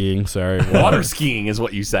said skiing. Sorry. Water skiing is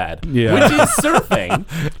what you said. Yeah. Which is surfing.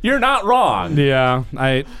 You're not wrong. Yeah.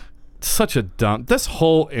 Such a dumb. This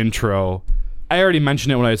whole intro. I already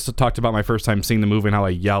mentioned it when I talked about my first time seeing the movie and how I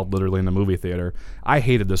yelled literally in the movie theater. I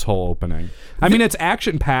hated this whole opening. I mean, it's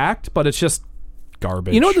action packed, but it's just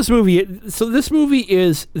garbage. You know what this movie is? So this movie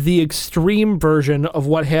is the extreme version of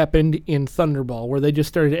what happened in Thunderball, where they just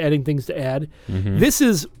started adding things to add. This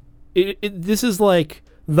is this is like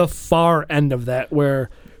the far end of that, where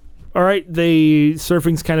all right,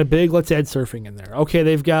 surfing's kind of big. Let's add surfing in there. Okay,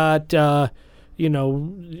 they've got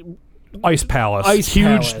Ice Palace. Ice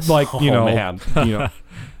Huge, Palace. like, you know. man. You know.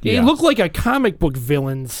 It looked like a comic book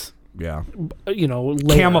villain's Yeah. lair.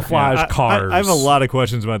 Camouflage cars. I have a lot of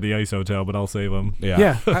questions about the ice hotel, but I'll save them.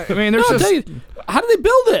 Yeah. I mean, there's No, I'll just. tell you, how do they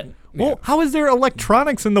build it? Well, how is there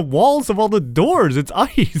electronics in the walls of all the doors? It's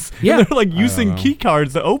ice. Yeah. And they're like using key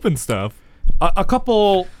cards to open stuff. A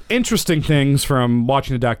couple interesting things from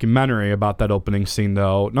watching the documentary about that opening scene,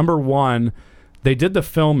 though. Number one, they did the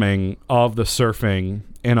filming of the surfing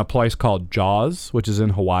in a place called Jaws, which is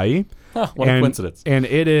in Hawaii. What a coincidence. And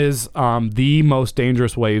it is the most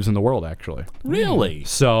dangerous waves in the world, actually. Really?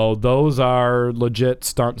 So those are legit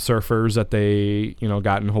stunt surfers that they,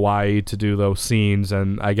 got in Hawaii to do those scenes.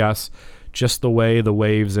 And I guess just the way the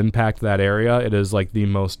waves impact that area, it is like the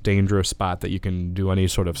most dangerous spot that you can do any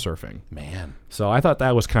sort of surfing. Man. So I thought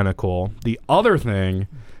that was kind of cool. The other thing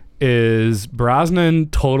is Brosnan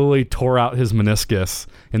totally tore out his meniscus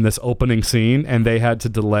in this opening scene, and they had to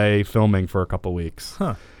delay filming for a couple weeks.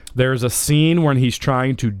 There's a scene when he's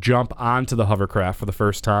trying to jump onto the hovercraft for the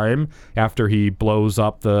first time after he blows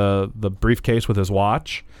up the briefcase with his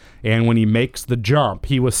watch. And when he makes the jump,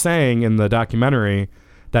 he was saying in the documentary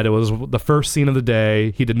that it was the first scene of the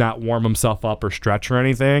day. He did not warm himself up or stretch or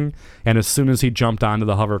anything. And as soon as he jumped onto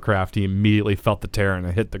the hovercraft, he immediately felt the tear and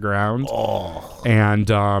it hit the ground.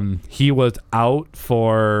 And he was out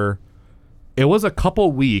for, it was a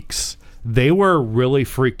couple weeks. They were really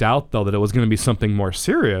freaked out, though, that it was going to be something more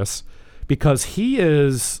serious because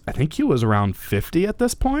I think he was around 50 at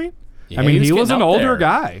this point. Yeah, I mean, he was was an getting up older there.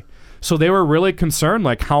 guy. So they were really concerned,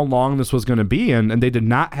 like, how long this was going to be. And they did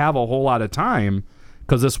not have a whole lot of time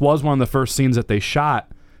because this was one of the first scenes that they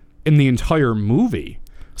shot in the entire movie.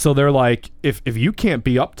 So they're like, if you can't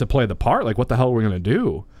be up to play the part, like what the hell are we gonna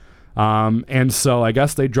do? And so I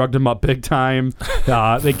guess they drugged him up big time.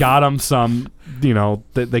 They got him some,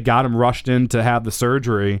 they got him rushed in to have the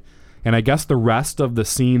surgery. And I guess the rest of the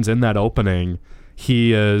scenes in that opening,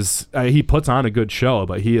 he puts on a good show,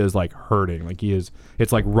 but he is like hurting. Like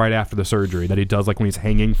it's like right after the surgery that he does, like when he's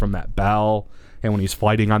hanging from that bell and when he's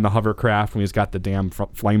fighting on the hovercraft, when he's got the damn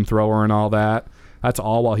flamethrower and all that. That's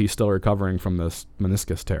all while he's still recovering from this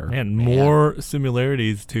meniscus tear. And more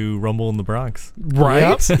similarities to Rumble in the Bronx.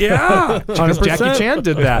 Right? Yep. Yeah. Because 100%. Jackie Chan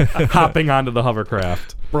did that, hopping onto the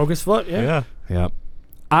hovercraft. Broke his foot. Yeah. Yep.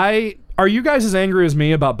 Are you guys as angry as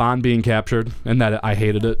me about Bond being captured and that I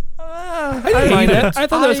hated it? I didn't mind it. I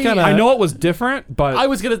thought that was kind of. I know it was different, but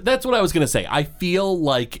That's what I was gonna say. I feel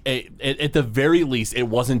like at the very least, it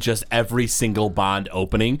wasn't just every single Bond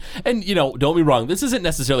opening. And don't get me wrong, this isn't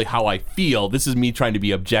necessarily how I feel. This is me trying to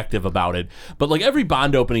be objective about it. But like every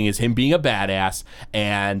Bond opening is him being a badass,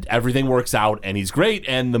 and everything works out, and he's great,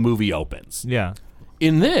 and the movie opens. Yeah.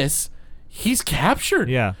 In this, he's captured.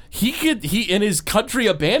 Yeah. He and his country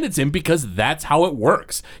abandons him because that's how it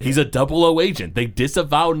works. He's a 00 agent. They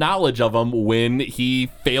disavow knowledge of him when he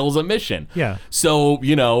fails a mission. Yeah. So,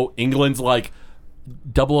 England's like,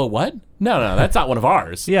 00 what? No, that's not one of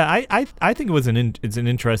ours. Yeah, I think it was it's an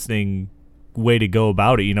interesting way to go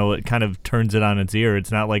about it. It kind of turns it on its ear.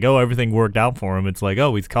 It's not like, oh, everything worked out for him. It's like,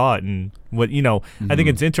 oh, he's caught. And what I think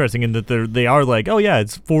it's interesting in that they are like, oh yeah,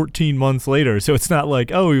 it's 14 months later. So it's not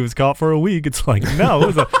like, oh, he was caught for a week. It's like, no, it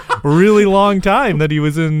was a really long time that he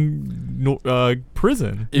was in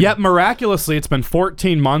prison. Yet miraculously, it's been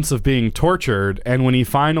 14 months of being tortured, and when he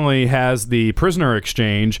finally has the prisoner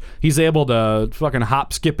exchange, he's able to fucking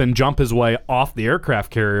hop, skip, and jump his way off the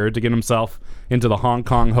aircraft carrier to get himself into the Hong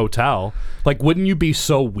Kong hotel. Like, wouldn't you be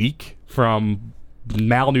so weak from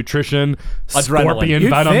malnutrition, Adrenaline. scorpion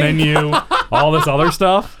venom in you, all this other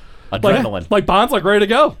stuff? Adrenaline. Like Bond's like ready to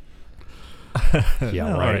go.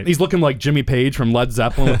 Yeah, All right. right. He's looking like Jimmy Page from Led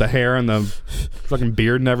Zeppelin with the hair and the fucking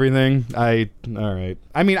beard and everything. All right.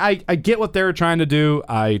 I mean, I get what they were trying to do.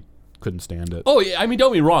 I couldn't stand it. Oh, yeah, I mean,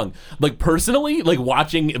 don't get me wrong. Like, personally, like,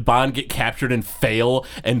 watching Bond get captured and fail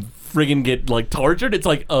and friggin' get, like, tortured, it's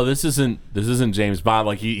like, oh, this isn't James Bond.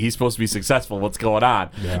 Like, he's supposed to be successful. What's going on?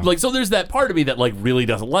 Yeah. Like, so there's that part of me that, like, really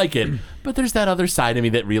doesn't like it. But there's that other side of me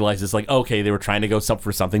that realizes, like, okay, they were trying to go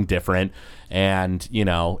for something different. And,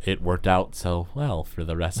 it worked out so well for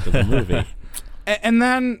the rest of the movie. And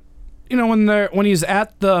then, when he's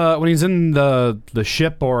in the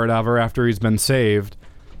ship or whatever after he's been saved,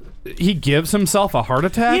 he gives himself a heart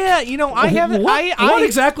attack. Yeah, I haven't. What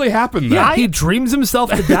exactly happened there? Yeah, he dreams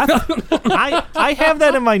himself to death. I have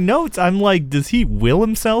that in my notes. I'm like, does he will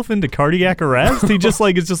himself into cardiac arrest? He just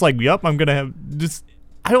like, it's just like, yep, I'm gonna have just.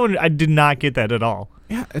 I did not get that at all.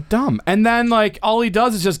 Yeah, dumb. And then like all he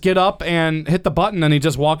does is just get up and hit the button and he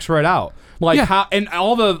just walks right out. Like how, and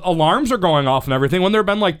all the alarms are going off and everything when there have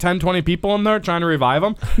been like 10, 20 people in there trying to revive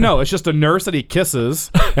him. No, it's just a nurse that he kisses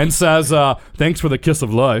and says, thanks for the kiss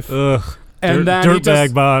of life. Ugh. And then he Dirtbag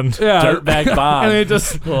just, Bond. yeah, Dirtbag Bond.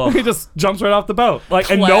 and he just jumps right off the boat. Like,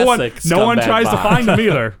 and no one Classic tries scumbag to Bond. find him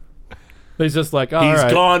either. He's just like, all He's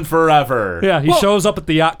right. gone forever. Yeah, he shows up at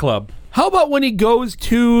the yacht club. How about when he goes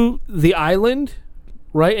to the island,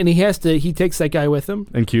 right? And he takes that guy with him.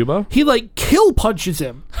 In Cuba? He like kill punches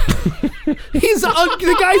him.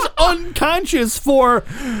 The guy's unconscious for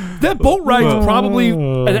that boat ride's probably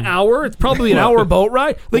an hour. It's probably an hour boat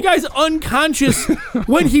ride. The guy's unconscious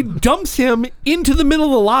when he dumps him into the middle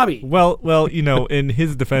of the lobby. Well, in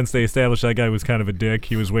his defense, they established that guy was kind of a dick.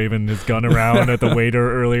 He was waving his gun around at the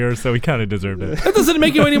waiter earlier, so he kind of deserved it. That doesn't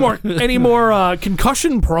make him any more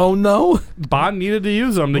concussion prone though. Bond needed to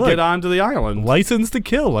use him to Look. get onto the island. License to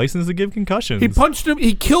kill, license to give concussions. He punched him.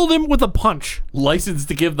 He killed him with a punch. Licensed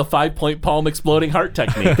to give the 5-point palm exploding heart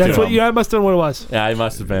technique. That's to what. him. Yeah, I must have done what it was. Yeah, I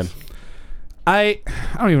must have been. I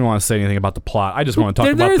don't even want to say anything about the plot. I just want to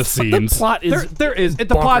talk about the scenes. The plot is the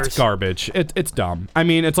plot's bonkers. garbage. It's dumb. I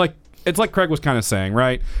mean, it's like Craig was kind of saying,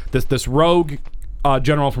 right? This rogue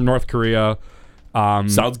general from North Korea.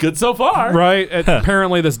 Sounds good so far. Right?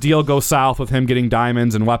 Apparently, this deal goes south with him getting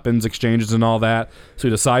diamonds and weapons exchanges and all that. So he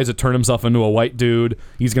decides to turn himself into a white dude.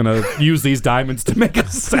 He's going to use these diamonds to make a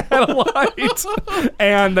satellite.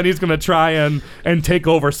 And then he's going to try and take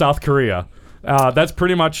over South Korea. That's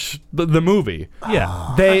pretty much the movie.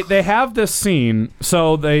 Yeah. They have this scene.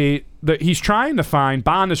 So he's trying to find,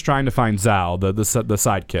 Bond is trying to find Zhao, the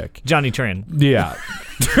sidekick. Johnny Tran. Yeah.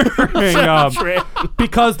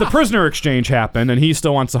 Because the prisoner exchange happened and he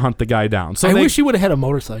still wants to hunt the guy down. So I wish he would have had a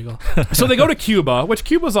motorcycle. so they go to Cuba, which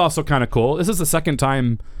Cuba's also kind of cool. This is the second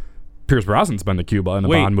time Pierce Brosnan's been to Cuba in a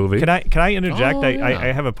Bond movie. Can I interject? Oh, yeah.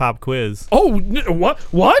 I have a pop quiz. Oh, what?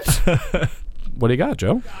 What? What do you got,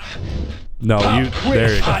 Joe? No,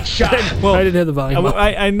 there you go. Hot shot. Well, I didn't have the volume. up.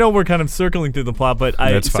 I know we're kind of circling through the plot, but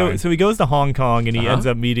That's fine. so he goes to Hong Kong and he ends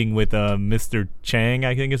up meeting with Mr. Chang,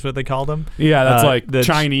 I think is what they called him. Yeah, that's like the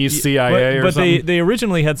Chinese CIA or but something. they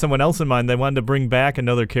originally had someone else in mind. They wanted to bring back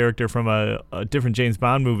another character from a different James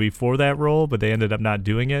Bond movie for that role, but they ended up not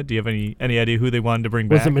doing it. Do you have any idea who they wanted to bring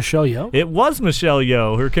back? Was it Michelle Yeoh? It was Michelle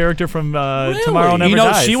Yeoh, her character from Tomorrow Never You know,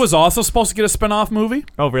 Dies. she was also supposed to get a spin-off movie.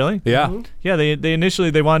 Oh, really? Yeah. Yeah, they initially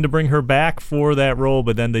they wanted to bring her back for that role,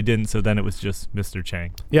 but then they didn't, so then it was just Mr.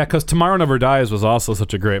 Chang. Yeah, because Tomorrow Never Dies was also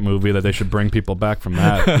such a great movie that they should bring people back from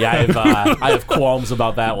that. Yeah, I have qualms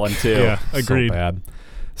about that one too. Yeah, agreed. So bad.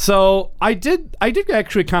 So I did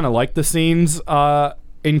actually kind of like the scenes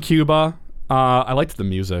in Cuba. I liked the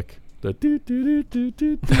music. The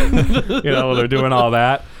you know, they're doing all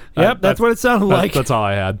that. Yep, that's what it sounded like. That's all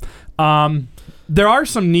I had. There are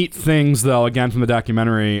some neat things, though, again, from the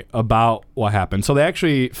documentary about what happened. So they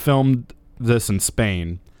actually filmed this in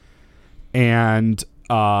Spain, and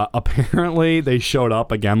apparently they showed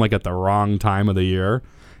up again like at the wrong time of the year,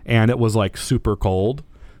 and it was like super cold.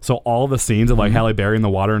 So all the scenes of like Halle Berry in the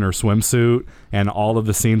water in her swimsuit, and all of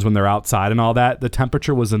the scenes when they're outside and all that, the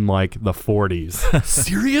temperature was in like the 40s.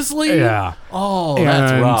 Seriously? Yeah. Oh,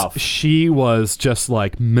 that's And rough. she was just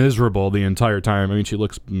like miserable the entire time. I mean, she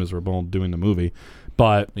looks miserable doing the movie,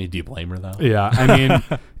 but Do you blame her though? yeah, I mean,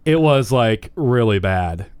 it was like really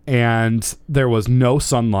bad, and there was no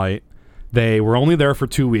sunlight. They were only there for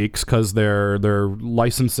 2 weeks because their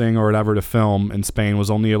licensing or whatever to film in Spain was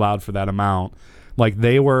only allowed for that amount. Like,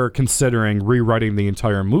 they were considering rewriting the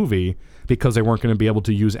entire movie because they weren't going to be able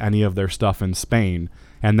to use any of their stuff in Spain.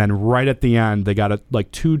 And then right at the end, they got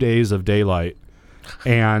like 2 days of daylight,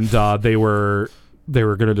 and they were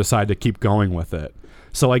going to decide to keep going with it.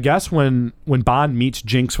 So I guess when Bond meets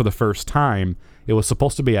Jinx for the first time, it was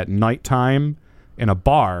supposed to be at nighttime in a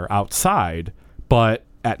bar outside, but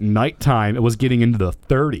at nighttime it was getting into the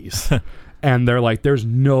 30s. And they're like, there's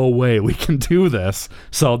no way we can do this.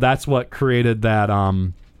 So that's what created that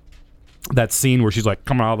that scene where she's like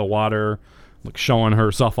coming out of the water, like showing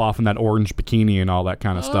herself off in that orange bikini and all that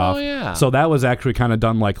kind of stuff. Yeah. So that was actually kind of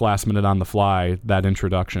done like last minute on the fly, that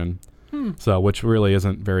introduction. So which really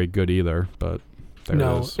isn't very good either, but there it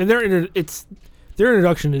No, is. and their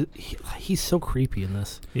introduction is he's so creepy in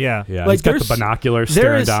this. Yeah. Yeah, Like, he's got the there's- binoculars There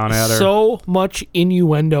staring is down at her. so much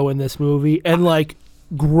innuendo in this movie, and like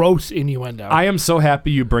gross innuendo. I am so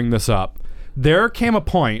happy you bring this up. There came a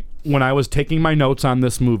point when I was taking my notes on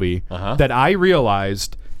this movie that I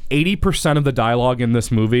realized 80% of the dialogue in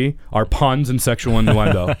this movie are puns and sexual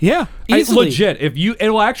innuendo. yeah, easily. Legit.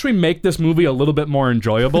 It'll actually make this movie a little bit more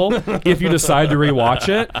enjoyable if you decide to rewatch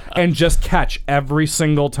it and just catch every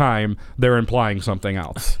single time they're implying something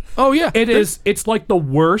else. Oh yeah, It's like the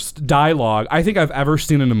worst dialogue I think I've ever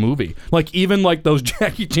seen in a movie. Like even like those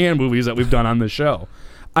Jackie Chan movies that we've done on this show.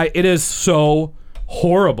 It is so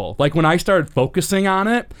horrible. Like when I started focusing on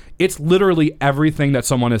it, it's literally everything that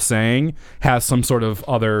someone is saying has some sort of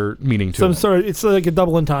other meaning to some it. sort of, it's like a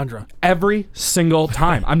double entendre. Every single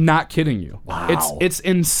time. I'm not kidding you. Wow. It's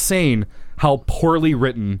insane how poorly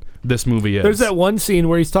written this movie is. There's that one scene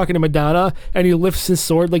where he's talking to Madonna and he lifts his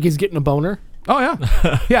sword like he's getting a boner. Oh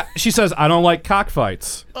yeah. Yeah, she says I don't like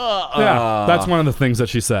cockfights. Yeah, that's one of the things that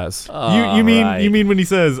she says. You mean when he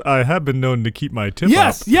says, "I have been known to keep my tip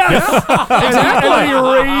Yes, up"? yes, exactly. And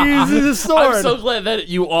he raises his sword. I'm so glad that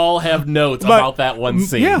you all have notes about that one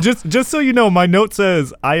scene. Yeah. Just so you know, my note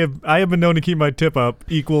says, "I have been known to keep my tip up"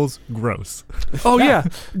 equals gross. Oh yeah,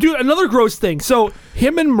 dude. Another gross thing. So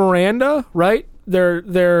him and Miranda, right?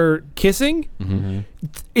 They're kissing. Mm-hmm.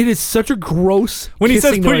 It is such a gross. When he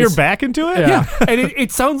says, kissing "Put your noise. back into it," Yeah, and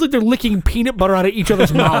it sounds like they're licking peanut butter out of each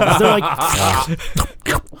other's mouths. They're like,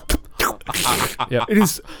 Yeah. it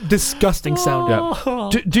is disgusting sounding. Yeah.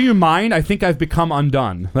 Do you mind? I think I've become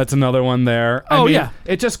undone. That's another one there. I Oh, mean, yeah.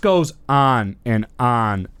 It just goes on and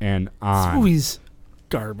on and This on. movie's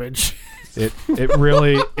garbage. It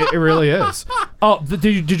really is. Oh,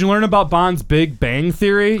 did you learn about Bond's Big Bang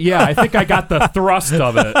Theory? Yeah, I think I got the thrust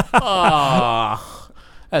of it.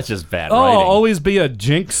 That's just bad Oh, writing. always be a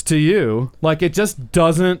jinx to you. Like it just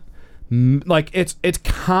doesn't. Like it's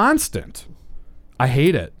constant. I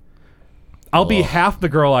hate it. I'll be half the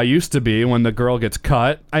girl I used to be when the girl gets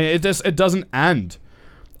cut. It doesn't end.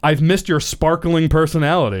 I've missed your sparkling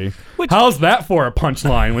personality. How's that for a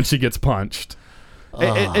punchline when she gets punched?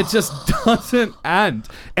 It just doesn't end.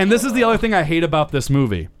 And this is the other thing I hate about this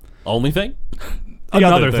movie. Only thing?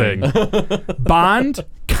 Another thing. Bond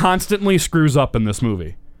constantly screws up in this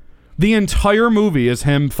movie. The entire movie is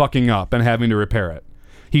him fucking up and having to repair it.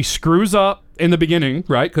 He screws up in the beginning,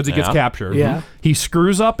 right? Because he gets captured. Yeah. He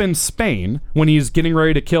screws up in Spain when he's getting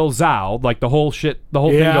ready to kill Zao. Like the whole thing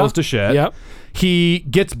goes to shit. Yep. He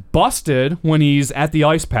gets busted when he's at the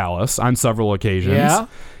Ice Palace on several occasions. Yeah.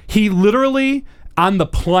 He literally, on the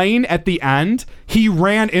plane at the end, he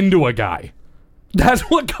ran into a guy. That's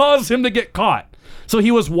what caused him to get caught. So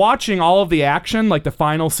he was watching all of the action, like the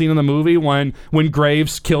final scene of the movie when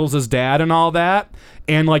Graves kills his dad and all that.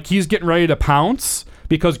 And like he's getting ready to pounce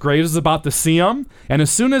because Graves is about to see him. And as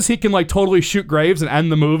soon as he can like totally shoot Graves and end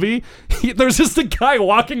the movie, there's just a guy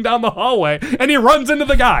walking down the hallway and he runs into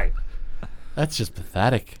the guy. That's just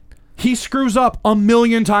pathetic. He screws up a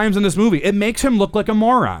million times in this movie. It makes him look like a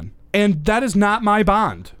moron. And that is not my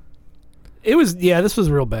Bond. This was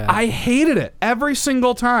real bad. I hated it. Every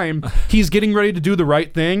single time he's getting ready to do the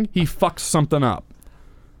right thing, he fucks something up.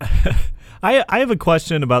 I have a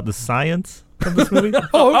question about the science of this movie.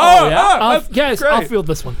 Guys, I'll field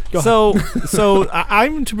this one. Go ahead. So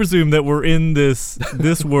I'm to presume that we're in this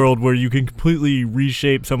world where you can completely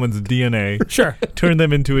reshape someone's DNA, Sure. turn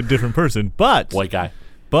them into a different person, but White guy.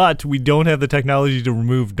 But we don't have the technology to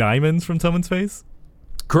remove diamonds from someone's face.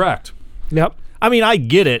 Correct. Yep. I mean, I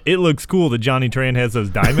get it. It looks cool that Johnny Tran has those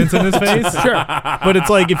diamonds in his face. Sure. But it's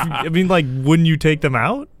like, wouldn't you take them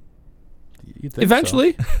out?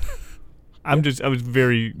 Eventually. I was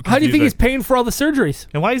very confused. How do you think he's paying for all the surgeries?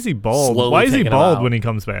 And why is he bald? Slowly Why is he taking them bald out. when he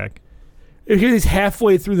comes back? Because he's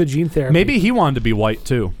halfway through the gene therapy. Maybe he wanted to be white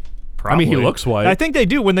too. I mean, he looks white. I think they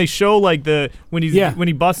do when they show like when Yeah.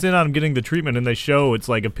 he busts in on him getting the treatment and they show it's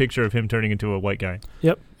like a picture of him turning into a white guy.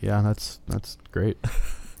 Yep. Yeah, that's great.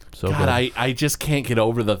 So God, I just can't get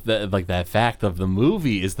over the like that fact of the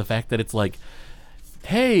movie is the fact that it's like,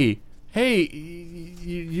 hey,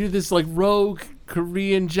 you're this like rogue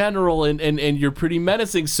Korean general and you're pretty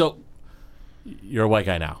menacing, so you're a white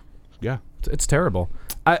guy now. Yeah, it's terrible.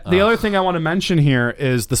 The other thing I want to mention here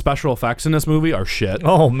is the special effects in this movie are shit.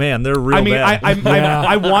 Oh man, they're real I mean, bad.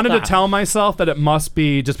 I wanted to tell myself that it must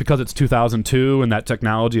be just because it's 2002 and that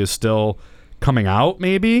technology is still coming out,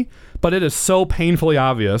 maybe. But it is so painfully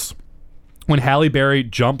obvious when Halle Berry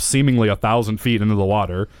jumps seemingly 1,000 feet into the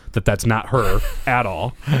water that that's not her at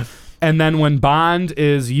all. And then when Bond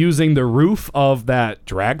is using the roof of that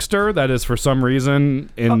dragster that is for some reason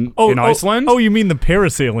in Iceland. Oh, you mean the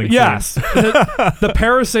parasailing? Yes. The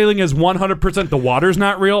parasailing is 100%. The water's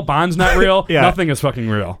not real. Bond's not real. Yeah. Nothing is fucking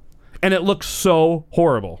real. And it looks so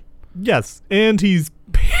horrible. Yes, and he's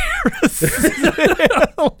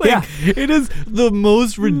Yeah. It is the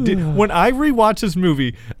most ridiculous. When I rewatched this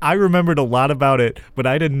movie, I remembered a lot about it, but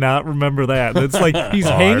I did not remember that. It's like he's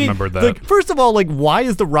I hanging. remembered that. Like, first of all, like, why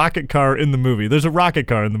is the rocket car in the movie? There's a rocket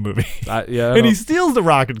car in the movie. Yeah. And he steals the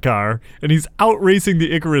rocket car, and he's out racing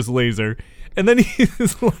the Icarus laser. And then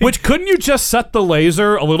he's like, Which, couldn't you just set the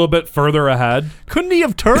laser a little bit further ahead? couldn't he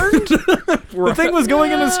have turned? The thing was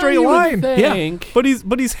going in a straight You would line. think. But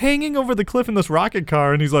he's hanging over the cliff in this rocket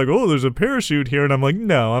car, and he's like, "Oh, there's a parachute here," and I'm like,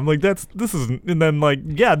 "No," I'm like, "This isn't." And then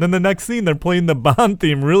then the next scene they're playing the Bond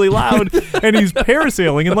theme really loud, and he's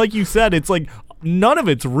parasailing, and like you said, it's like none of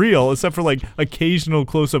it's real except for like occasional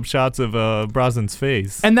close-up shots of Brosnan's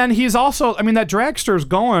face. And then he's also, I mean, that dragster's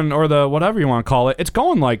going, or the whatever you want to call it, it's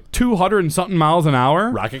going like 200 and something miles an hour.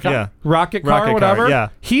 Rocket car? Yeah. Rocket car, Rocket car, whatever. yeah.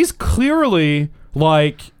 He's clearly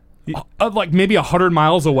like maybe 100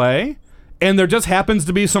 miles away, and there just happens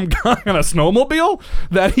to be some guy on a snowmobile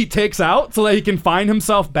that he takes out so that he can find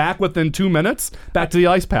himself back within 2 minutes back to the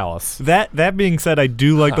Ice Palace. That being said, I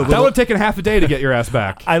do like the That little. would have taken half a day to get your ass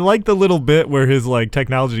back. I like the little bit where his like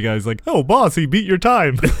technology guy's like, "Oh, boss, he beat your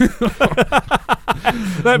time."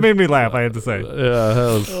 That made me laugh. I have to say. Yeah,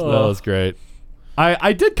 that was great.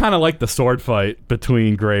 I did kind of like the sword fight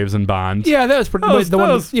between Graves and Bond. Yeah, that was pretty.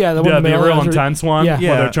 The real intense one. Yeah.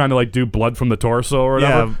 Where they're trying to like do blood from the torso or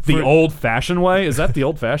whatever. Yeah, The old-fashioned way. Is that the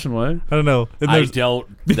old-fashioned way? I don't know. And I there's- don't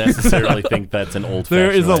necessarily think that's an old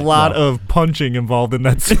There is a way. lot of punching involved in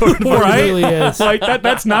that sword fight. It really is. Like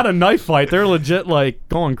that's not a knife fight. They're legit like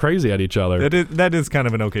going crazy at each other. That is kind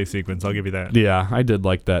of an okay sequence. I'll give you that. Yeah, I did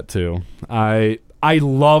like that too. I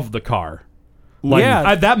love the car. Like,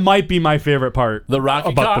 Yeah. that might be my favorite part The rocket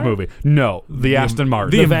about car? the movie. No, the Aston Martin.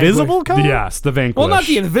 The Vanquish. invisible car? Yes, the Vanquish. Well, not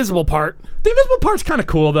the invisible part. The invisible part's kind of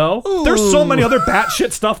cool though. There's so many other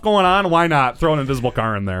batshit stuff going on. Why not throw an invisible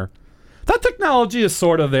car in there? That technology is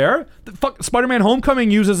sort of there. Spider-Man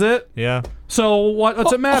Homecoming uses it. Yeah. So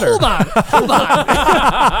what's it matter? Hold on.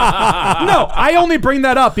 No, I only bring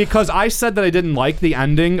that up because I said that I didn't like the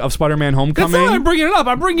ending of Spider-Man That's Homecoming. not why I'm bringing it up.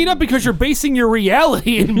 I'm bringing it up because you're basing your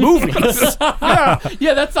reality in movies. Yeah,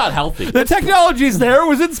 that's not healthy. The technology's there. It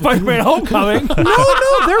was in Spider-Man Homecoming.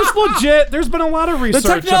 No, there's been a lot of research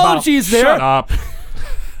about... technology's there. Shut up.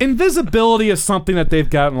 Invisibility is something that they've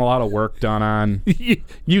gotten a lot of work done on.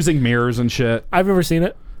 Using mirrors and shit. I've never seen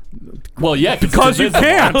it. Well, yeah, Because you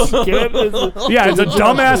can't. Yeah, it's a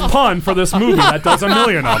dumbass pun for this movie that does a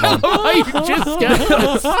million of them. I just got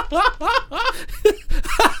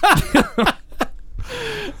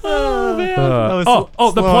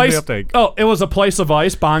The place. It was a place of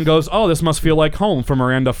ice. Bond goes, this must feel like home for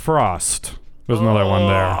Miranda Frost. There's another one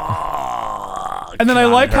there. And then I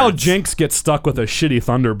like how Jinx gets stuck with a shitty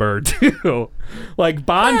Thunderbird too. Like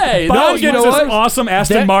Bond, Hey, Bond no, gets you know this what? awesome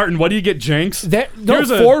Aston Martin. What do you get, Jinx?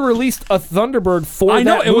 Ford released a Thunderbird for I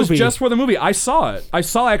know that it was movie. just for the movie. I saw it. I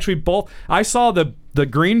saw actually both. I saw the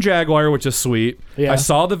green Jaguar, which is sweet. Yeah. I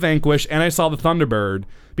saw the Vanquish, and I saw the Thunderbird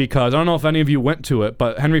because I don't know if any of you went to it,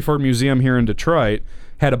 but Henry Ford Museum here in Detroit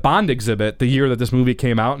had a Bond exhibit the year that this movie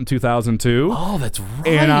came out in 2002. Oh, that's right.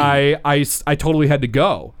 And I totally had to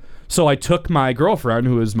go. So I took my girlfriend,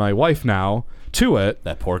 who is my wife now, to it.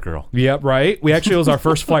 That poor girl. Yep, right? It was our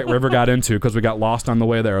first fight we ever got into because we got lost on the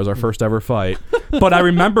way there. It was our first ever fight. But I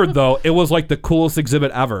remembered, though, it was like the coolest exhibit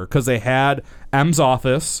ever because they had M's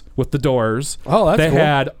office with the doors. Oh, that's They cool.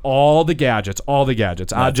 had all the gadgets. Odd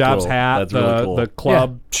Jobs cool. hat, That's really cool. the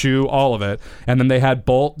club shoe, all of it. And then they had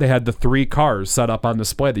the 3 cars set up on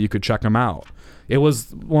display that you could check them out. It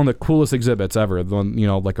was one of the coolest exhibits ever. The one,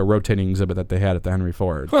 like a rotating exhibit that they had at the Henry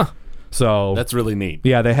Ford. Huh. So That's really neat.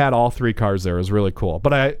 yeah, they had all 3 cars there. It was really cool.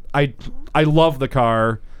 But I love the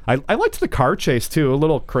car. I liked the car chase too. A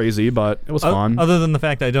little crazy, but it was fun. Other than the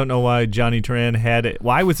fact I don't know why Johnny Tran had it.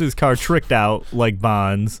 Why was his car tricked out like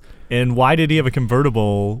Bond's? And why did he have a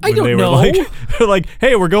convertible when don't they were know. they're like,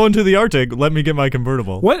 hey, we're going to the Arctic. Let me get my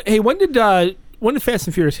convertible. When did Fast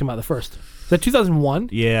and Furious come out the first? Is that 2001?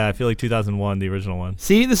 Yeah, I feel like 2001, the original one.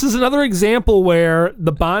 See, this is another example where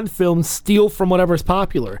the Bond films steal from whatever's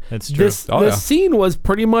popular. That's true. This scene was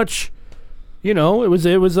pretty much, it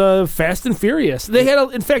was Fast and Furious. They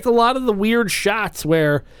had, in fact, a lot of the weird shots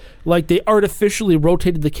where, like, they artificially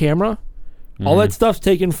rotated the camera. All that stuff's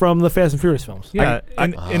taken from the Fast and Furious films. Yeah,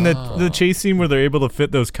 in the chase scene where they're able to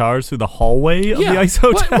fit those cars through the hallway of the ice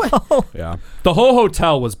hotel. Yeah. The whole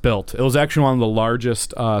hotel was built. It was actually one of the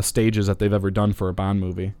largest stages that they've ever done for a Bond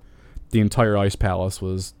movie. The entire Ice Palace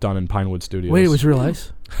was done in Pinewood Studios. Wait, it was real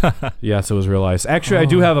ice? Yes, it was real ice. Actually, I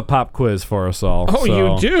do have a pop quiz for us all. Oh,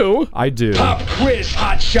 you do? I do. Pop quiz,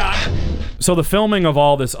 hot shot. So the filming of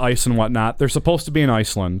all this ice and whatnot, they're supposed to be in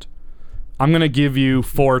Iceland. I'm going to give you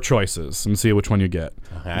 4 choices and see which one you get.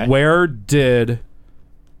 Okay. Where did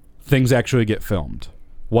things actually get filmed?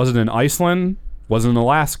 Was it in Iceland? Was it in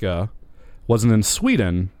Alaska? Was it in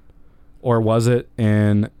Sweden? Or was it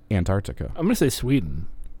in Antarctica? I'm going to say Sweden.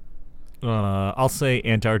 I'll say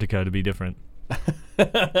Antarctica to be different.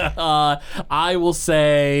 I will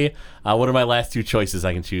say, what are my last 2 choices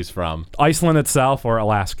I can choose from? Iceland itself or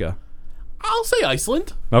Alaska? I'll say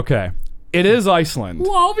Iceland. Okay. It is Iceland.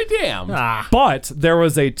 Well, I'll be damned. But there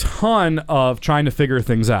was a ton of trying to figure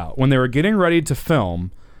things out. When they were getting ready to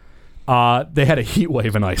film, they had a heat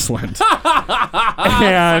wave in Iceland.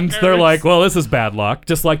 And they're like, well, this is bad luck.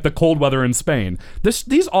 Just like the cold weather in Spain.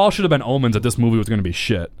 These all should have been omens that this movie was going to be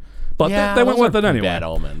shit. But they went with it anyway. Bad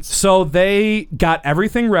omens. So they got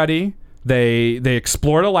everything ready. They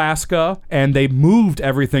explored Alaska, and they moved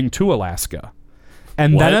everything to Alaska.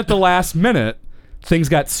 And then at the last minute, things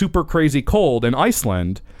got super crazy cold in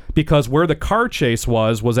Iceland because where the car chase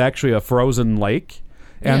was actually a frozen lake.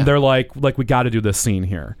 And they're like we got to do this scene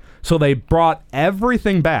here. So they brought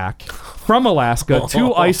everything back from Alaska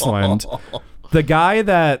to Iceland. The guy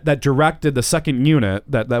that directed the second unit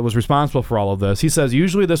that was responsible for all of this, he says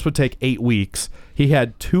usually this would take 8 weeks. He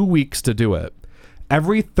had 2 weeks to do it.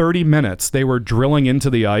 Every 30 minutes, they were drilling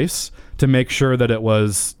into the ice to make sure that it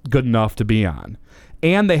was good enough to be on.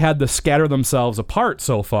 And they had to scatter themselves apart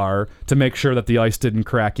so far to make sure that the ice didn't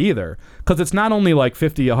crack either. Because it's not only like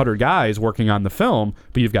 50, 100 guys working on the film,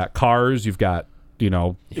 but you've got cars, you've got,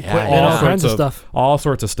 all kinds of stuff. All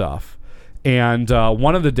sorts of stuff. And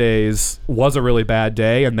one of the days was a really bad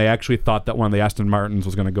day, and they actually thought that one of the Aston Martins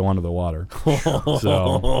was going to go under the water.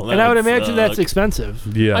 So, And I would imagine that's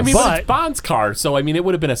expensive. yeah. I mean, but it's Bond's car, so I mean, it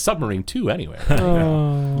would have been a submarine too, anyway.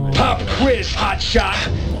 Pop quiz, hot shot.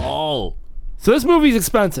 Oh, So this movie's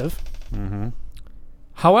expensive.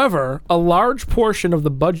 However, a large portion of the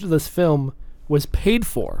budget of this film was paid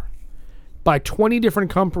for by 20 different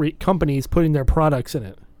companies putting their products in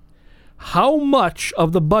it. How much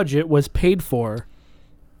of the budget was paid for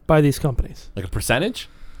by these companies? Like a percentage?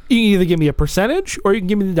 You can either give me a percentage or you can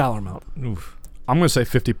give me the dollar amount. Oof. I'm going to say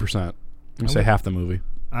 50%. I'm going to say half the movie.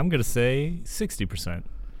 I'm gonna say 60%.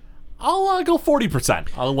 I'll go 40%.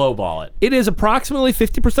 I'll lowball it. It is approximately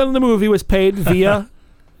 50% of the movie was paid via,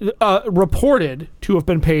 reported to have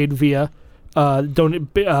been paid via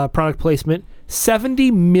product placement,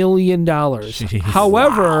 $70 million.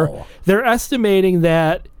 However, they're estimating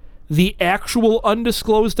that the actual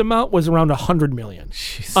undisclosed amount was around $100 million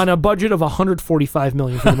on a budget of $145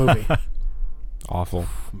 million for the movie. Awful.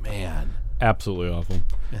 Man. Absolutely awful.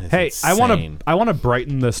 Hey, I want to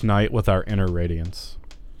brighten this night with our inner radiance.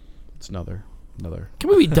 It's another. Can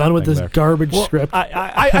we be done with thing this there. garbage script?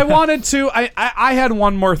 I wanted to. I had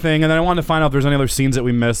one more thing, and then I wanted to find out if there's any other scenes that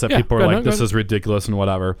we missed that people are like, this is ridiculous and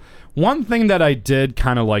whatever. One thing that I did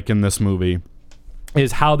kind of like in this movie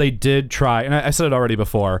is how they did try, and I said it already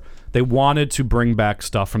before, they wanted to bring back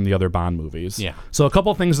stuff from the other Bond movies. Yeah. So a couple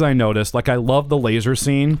of things that I noticed, like I love the laser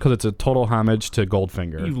scene because it's a total homage to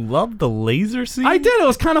Goldfinger. You love the laser scene? I did. It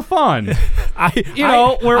was kind of fun.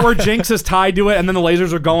 Where Jinx is tied to it, and then the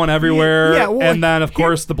lasers are going everywhere. Yeah, well, and then, of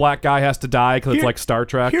course, the black guy has to die because it's like Star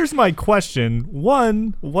Trek. Here's my question.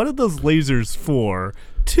 One, what are those lasers for?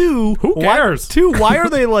 Two, who cares? Why are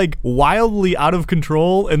they like wildly out of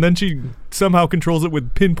control? And then she somehow controls it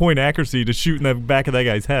with pinpoint accuracy to shoot in the back of that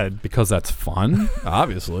guy's head. Because that's fun,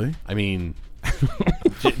 obviously. I mean,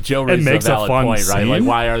 Joe raised makes a valid fun point, right? scene. Like,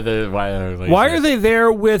 why are they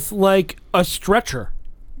there with like a stretcher?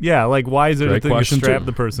 Yeah, like why is it a Great thing to question, strap too.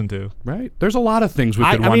 the person to? Right. There's a lot of things we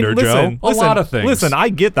could I mean, wonder, Joe. A lot of things. Listen, I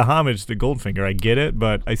get the homage to Goldfinger. I get it,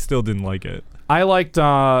 but I still didn't like it. I liked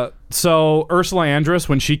so Ursula Andress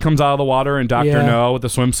when she comes out of the water in Dr. No with the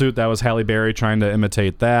swimsuit. That was Halle Berry trying to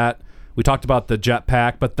imitate that. We talked about the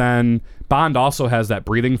jetpack, but then Bond also has that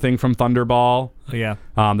breathing thing from Thunderball. Yeah.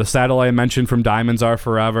 The satellite I mentioned from Diamonds Are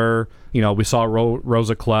Forever. You know, we saw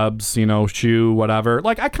Rosa Klebs, shoe, whatever.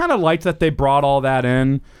 Like, I kind of liked that they brought all that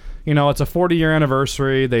in. You know, it's a 40-year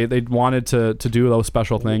anniversary. They wanted to do those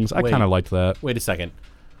special things. I kind of liked that. Wait a second.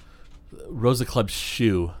 Rosa Klebs'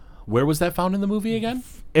 shoe. Where was that found in the movie again?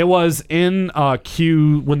 It was in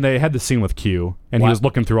Q when they had the scene with Q, and he was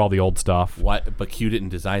looking through all the old stuff. What? But Q didn't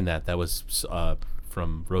design that. That was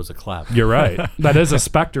from Rosa Klebb. You're right. That is a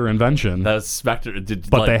Spectre invention. That's Spectre.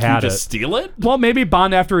 But they had Q just steal it? Well, maybe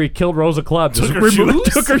Bond, after he killed Rosa Klebb, Took her shoes?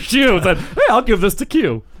 took her shoes and, hey, I'll give this to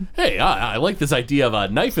Q. Hey, I like this idea of a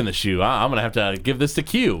knife in the shoe. I'm going to have to give this to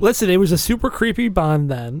Q. Listen, it was a super creepy Bond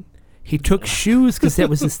then. He took shoes because that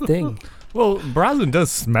was his thing. Well, Brosnan does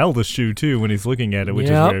smell the shoe too when he's looking at it, which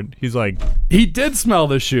is weird. He's like, he did smell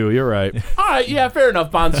the shoe. You're right. All right, yeah, fair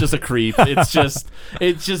enough. Bond's just a creep. It's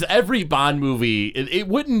just every Bond movie. It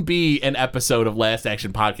wouldn't be an episode of Last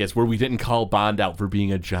Action Podcast where we didn't call Bond out for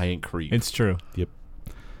being a giant creep. It's true. Yep.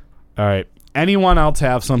 All right. Anyone else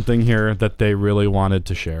have something here that they really wanted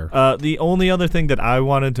to share? The only other thing that I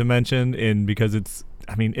wanted to mention, because it's,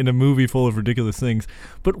 I mean, in a movie full of ridiculous things,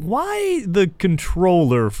 but why the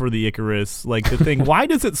controller for the Icarus, like the thing, why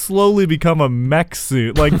does it slowly become a mech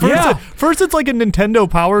suit? Like first it's like a Nintendo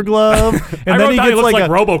Power Glove, and then he gets like a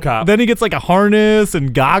RoboCop. Then he gets like a harness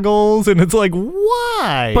and goggles, and it's like,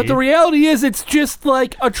 why? But the reality is, it's just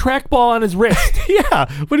like a trackball on his wrist.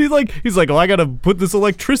 Yeah, but he's like, well, I gotta put this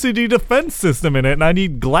electricity defense system in it, and I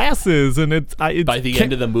need glasses, and it's by the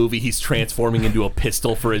end of the movie, he's transforming into a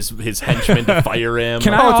pistol for his henchmen to fire him.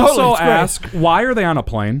 Can I also ask, why are they on a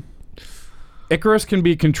plane? Icarus can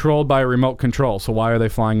be controlled by a remote control, so why are they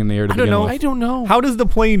flying in the air to begin with? I don't know. How does the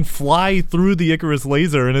plane fly through the Icarus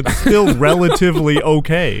laser and it's still relatively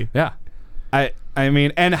okay? Yeah. I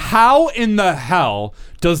mean, and how in the hell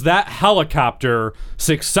does that helicopter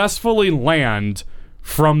successfully land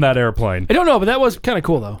from that airplane? I don't know, but that was kind of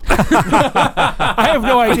cool, though. I have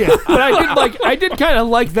no idea, but I did kind of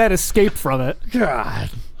like that escape from it. God,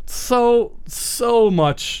 so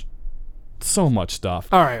much stuff.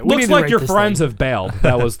 All right, we looks need to like rate your this friends thing. have bailed.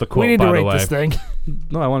 That was the quote. We need by to the rate way. this thing.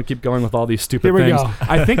 No, I want to keep going with all these stupid Here we things. go.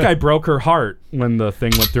 I think I broke her heart when the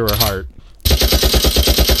thing went through her heart.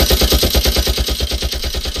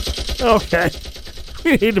 Okay,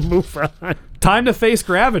 we need to move on. Time to face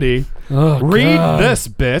gravity. Oh, Read God. this,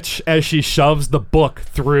 bitch, as she shoves the book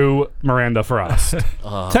through Miranda Frost.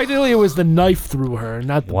 Technically, it was the knife through her,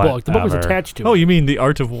 not the book. The book was Whatever. attached to it. Oh, you mean The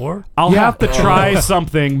Art of War? I'll have to try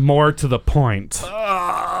something more to the point.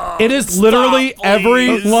 It is literally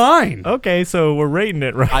every line. Okay, so we're rating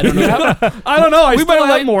it right. I don't know. I don't know. I still have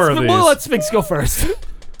let more of these. We'll let Spinks go first.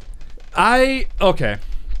 Okay.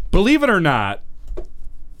 Believe it or not,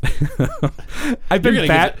 I've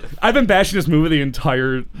been bashing this movie the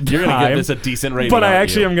entire time. You're gonna give this a decent rating, but I aren't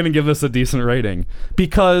actually you? am gonna give this a decent rating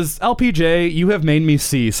because LPJ, you have made me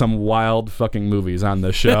see some wild fucking movies on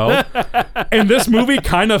this show, and this movie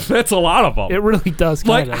kind of fits a lot of them. It really does.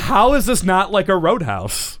 Like, Kinda. how is this not like a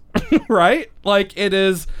Roadhouse, right? Like, it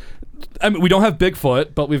is. I mean, we don't have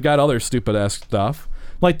Bigfoot, but we've got other stupid ass stuff.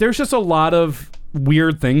 Like, there's just a lot of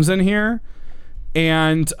weird things in here,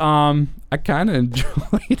 and I kind of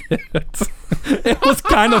enjoyed it. It was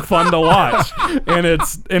kind of fun to watch,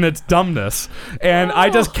 in its dumbness, and I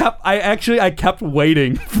kept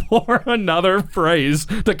waiting for another phrase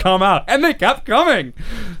to come out, and they kept coming.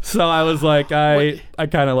 So I was like, I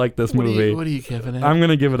kind of like this movie. What are you giving it? I'm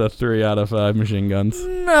gonna give it a 3 out of 5 machine guns.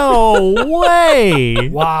 No way.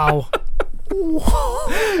 Wow.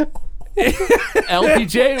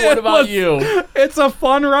 LPJ, what about you? It's a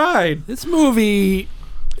fun ride. This movie.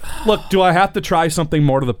 Look, do I have to try something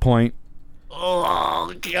more to the point?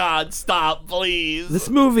 Oh God, stop, please. This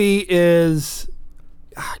movie is.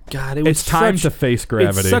 God, it was It's time to face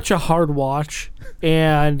gravity. It's such a hard watch,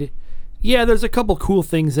 and yeah, there's a couple cool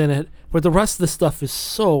things in it, but the rest of the stuff is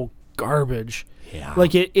so garbage. Yeah.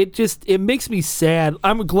 Like it makes me sad.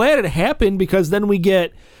 I'm glad it happened because then we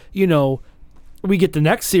get, we get the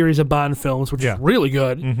next series of Bond films, which is really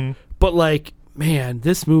good. Mm-hmm. But like, man,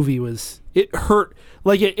 this movie it hurt.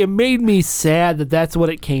 Like it made me sad that that's what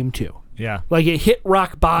it came to. Yeah. Like it hit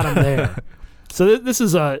rock bottom there. So this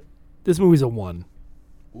movie's a 1.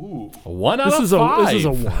 Ooh, 1 out This of is 5. This is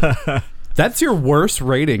a 1. That's your worst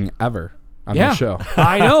rating ever on Yeah, the show.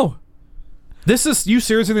 I know. You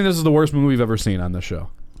seriously think this is the worst movie you've ever seen on this show?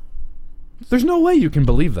 There's no way you can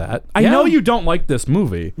believe that. I know you don't like this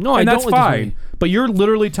movie. No, I and don't that's like this fine. movie. But you're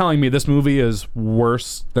literally telling me this movie is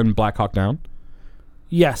worse than Black Hawk Down?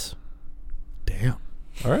 Yes. Damn.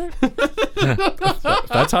 All right.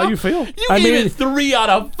 That's how you feel. You gave it 3 out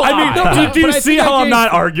of 5. Do you but I see think how I I'm gave-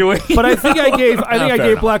 not arguing? But I think I gave Fair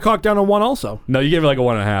enough. Black Hawk Down a 1 also. No, you gave it like a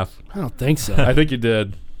 1.5. I don't think so. I think you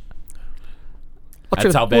did.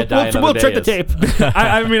 That's how bad Die Another We'll Day check the is. tape.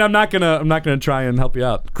 I mean, I'm not gonna try and help you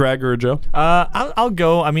out, Craig or Joe. I'll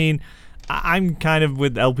go. I mean, I'm kind of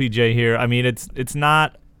with LPJ here. I mean, it's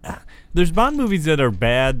not. There's Bond movies that are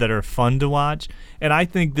bad that are fun to watch, and I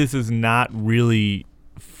think this is not really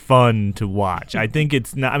fun to watch. I think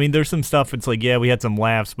it's not. I mean, there's some stuff. It's like, yeah, we had some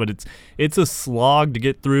laughs, but it's a slog to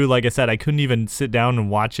get through. Like I said, I couldn't even sit down and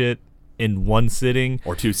watch it in one sitting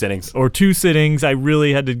Or 2 sittings. or 2 sittings. I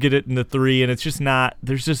really had to get it into 3, and it's just not.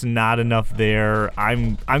 There's just not enough there.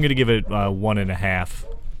 I'm gonna give it 1.5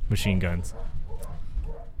 machine guns.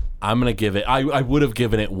 I'm gonna give it. I would have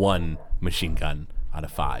given it 1 machine gun out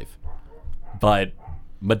of 5, but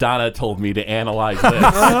Madonna told me to analyze this,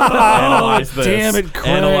 analyze this, damn it, Craig.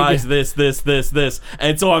 analyze this,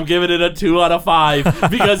 and so I'm giving it a 2 out of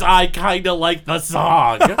 5 because I kind of like the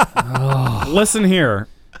song. Listen here.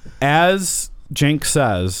 As Jenks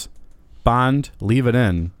says, Bond, leave it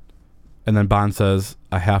in. And then Bond says,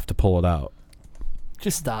 I have to pull it out.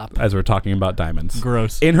 Just stop. As we're talking about diamonds.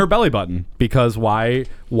 Gross. In her belly button. Because why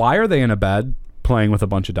are they in a bed playing with a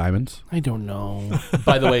bunch of diamonds? I don't know.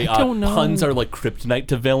 By the way, don't know. puns are like kryptonite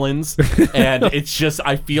to villains, and it's just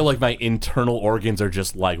I feel like my internal organs are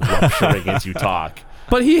just like rupturing as you talk.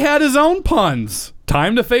 But he had his own puns.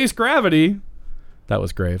 Time to face gravity. That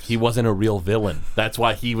was Graves. He wasn't a real villain. That's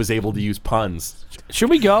why he was able to use puns. Should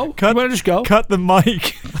we go? You want to just go? Cut the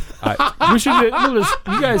mic. We should. You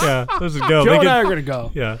guys. Yeah, let's just go. Joe They and can- I are gonna go.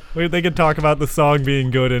 Yeah, they could talk about the song being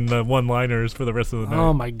good and the one-liners for the rest of the night.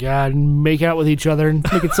 Oh my god! And make out with each other and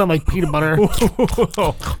make it sound like peanut butter.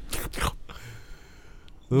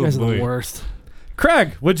 You guys are the worst.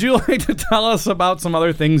 Craig, would you like to tell us about some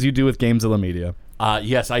other things you do with Games of the Media?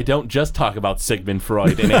 Yes, I don't just talk about Sigmund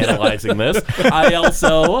Freud and analyzing this. I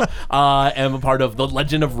also am a part of the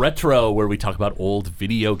Legend of Retro, where we talk about old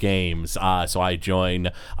video games. So I join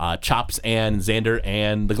Chops and Xander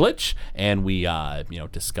and The Glitch, and we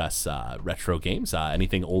discuss retro games,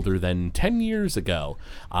 anything older than 10 years ago.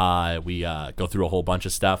 We go through a whole bunch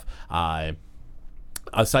of stuff.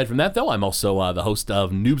 Aside from that, though, I'm also the host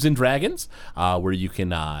of Noobs and Dragons, where you can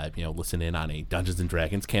listen in on a Dungeons and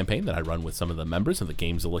Dragons campaign that I run with some of the members of the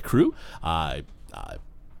Gamezilla crew.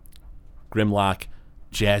 Grimlock,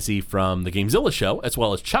 Jazzy from the Gamezilla show, as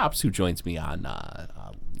well as Chops, who joins me on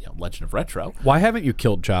Legend of Retro. Why haven't you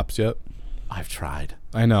killed Chops yet? I've tried.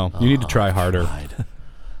 I know. You need to try harder. Tried.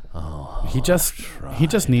 He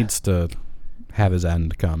just needs to have his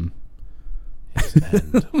end come. His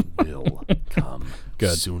end will come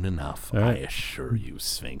Good. soon enough. right. I assure you,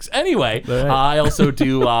 Sphinx. Anyway, I also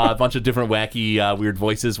do a bunch of different wacky, weird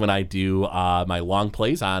voices when I do my long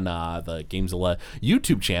plays on the Gamezilla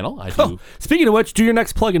YouTube channel. I do. Speaking of which, do your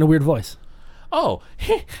next plug in a weird voice. Oh,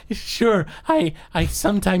 sure. I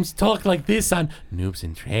sometimes talk like this on Noobs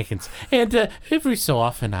and Dragons, and every so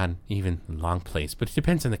often on even long plays. But it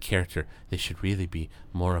depends on the character. They should really be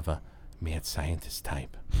more of a mad scientist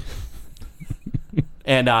type.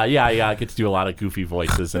 And I get to do a lot of goofy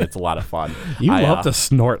voices, and it's a lot of fun. You love to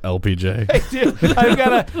snort, LPJ. Dude, I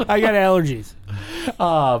got allergies.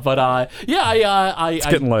 It's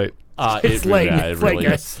getting late. It's late. Yeah, it It's late, really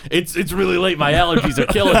guys. is. It's really late. My allergies are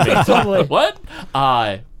killing me. Totally. What?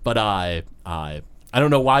 I don't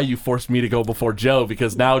know why you forced me to go before Joe,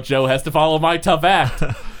 because now Joe has to follow my tough act.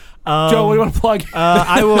 Joe, what do you want to plug?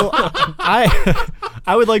 I will.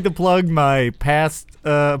 I would like to plug my past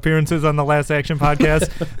appearances on the Last Action podcast.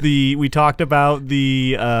 We talked about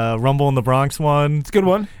the Rumble in the Bronx one. It's a good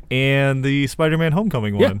one. And the Spider-Man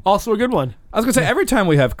Homecoming Yeah, one. also a good one. I was gonna say, every time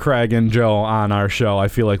we have Craig and Joe on our show, I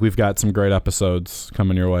feel like we've got some great episodes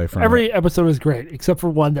coming your way from Every episode is great, except for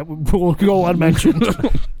one that will go unmentioned.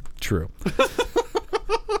 True.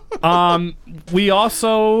 We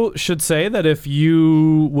also should say that if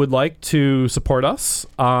you would like to support us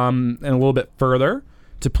and a little bit further,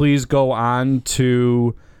 to please go on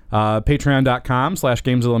to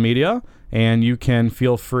patreon.com/Gamezilla Media, and you can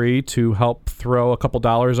feel free to help throw a couple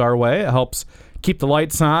dollars our way. It helps keep the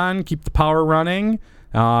lights on, keep the power running.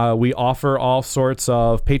 We offer all sorts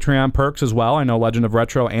of Patreon perks as well. I know Legend of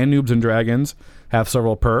Retro and Noobs and Dragons have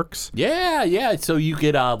several perks. Yeah. So you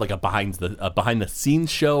get like a behind the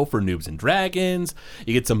scenes show for Noobs and Dragons.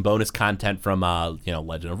 You get some bonus content from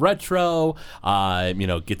Legend of Retro.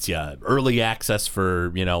 Gets you early access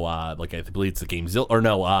for like I believe it's the Gamezilla, or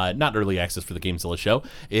no, not early access for the Gamezilla show.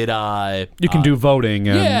 You can do voting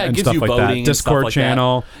and gives stuff you like voting that. and Discord stuff like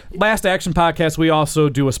channel. Last Action Podcast, we also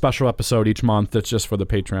do a special episode each month that's just for the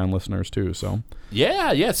Patreon listeners too. So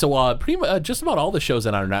yeah. So pretty much just about all the shows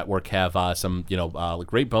in our network have some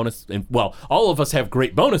great bonus, and well, all of us have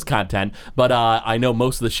great bonus content, but I know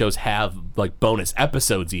most of the shows have like bonus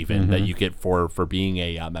episodes even that you get for being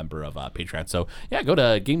a member of Patreon. So yeah, go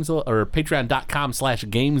to Gamezilla or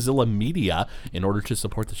patreon.com/Gamezilla Media in order to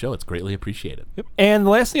support the show. It's greatly appreciated. And the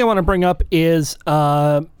last thing I want to bring up is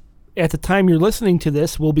at the time you're listening to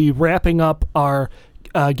this, we'll be wrapping up our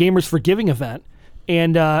Gamers for Giving event.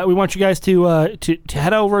 And we want you guys to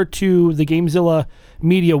head over to the Gamezilla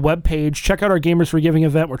Media webpage. Check out our Gamers for Giving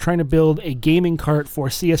event. We're trying to build a gaming cart for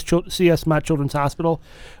CS Mott Children's Hospital.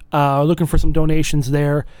 Looking for some donations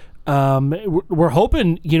there. We're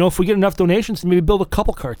hoping, if we get enough donations, to maybe build a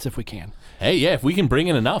couple carts if we can. Hey, yeah, if we can bring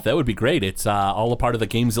in enough, that would be great. It's all a part of the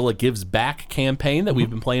Gamezilla Gives Back campaign that we've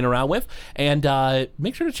been playing around with. And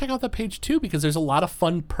make sure to check out that page, too, because there's a lot of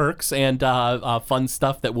fun perks and fun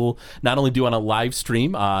stuff that we'll not only do on a live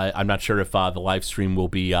stream. I'm not sure if the live stream will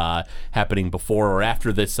be happening before or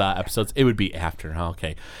after this episode. It would be after.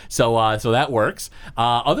 Okay. So that works.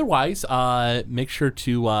 Otherwise, make sure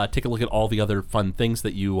to take a look at all the other fun things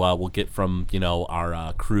that you will get from,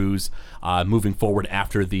 our crews moving forward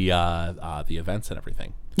after the events and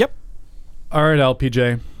everything. Yep. all right,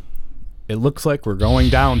 LPJ, it looks like we're going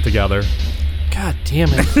down together. God damn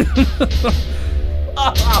it.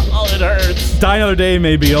 Oh, it hurts. Die Another Day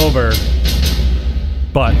may be over,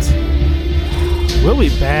 but We'll be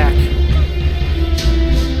back.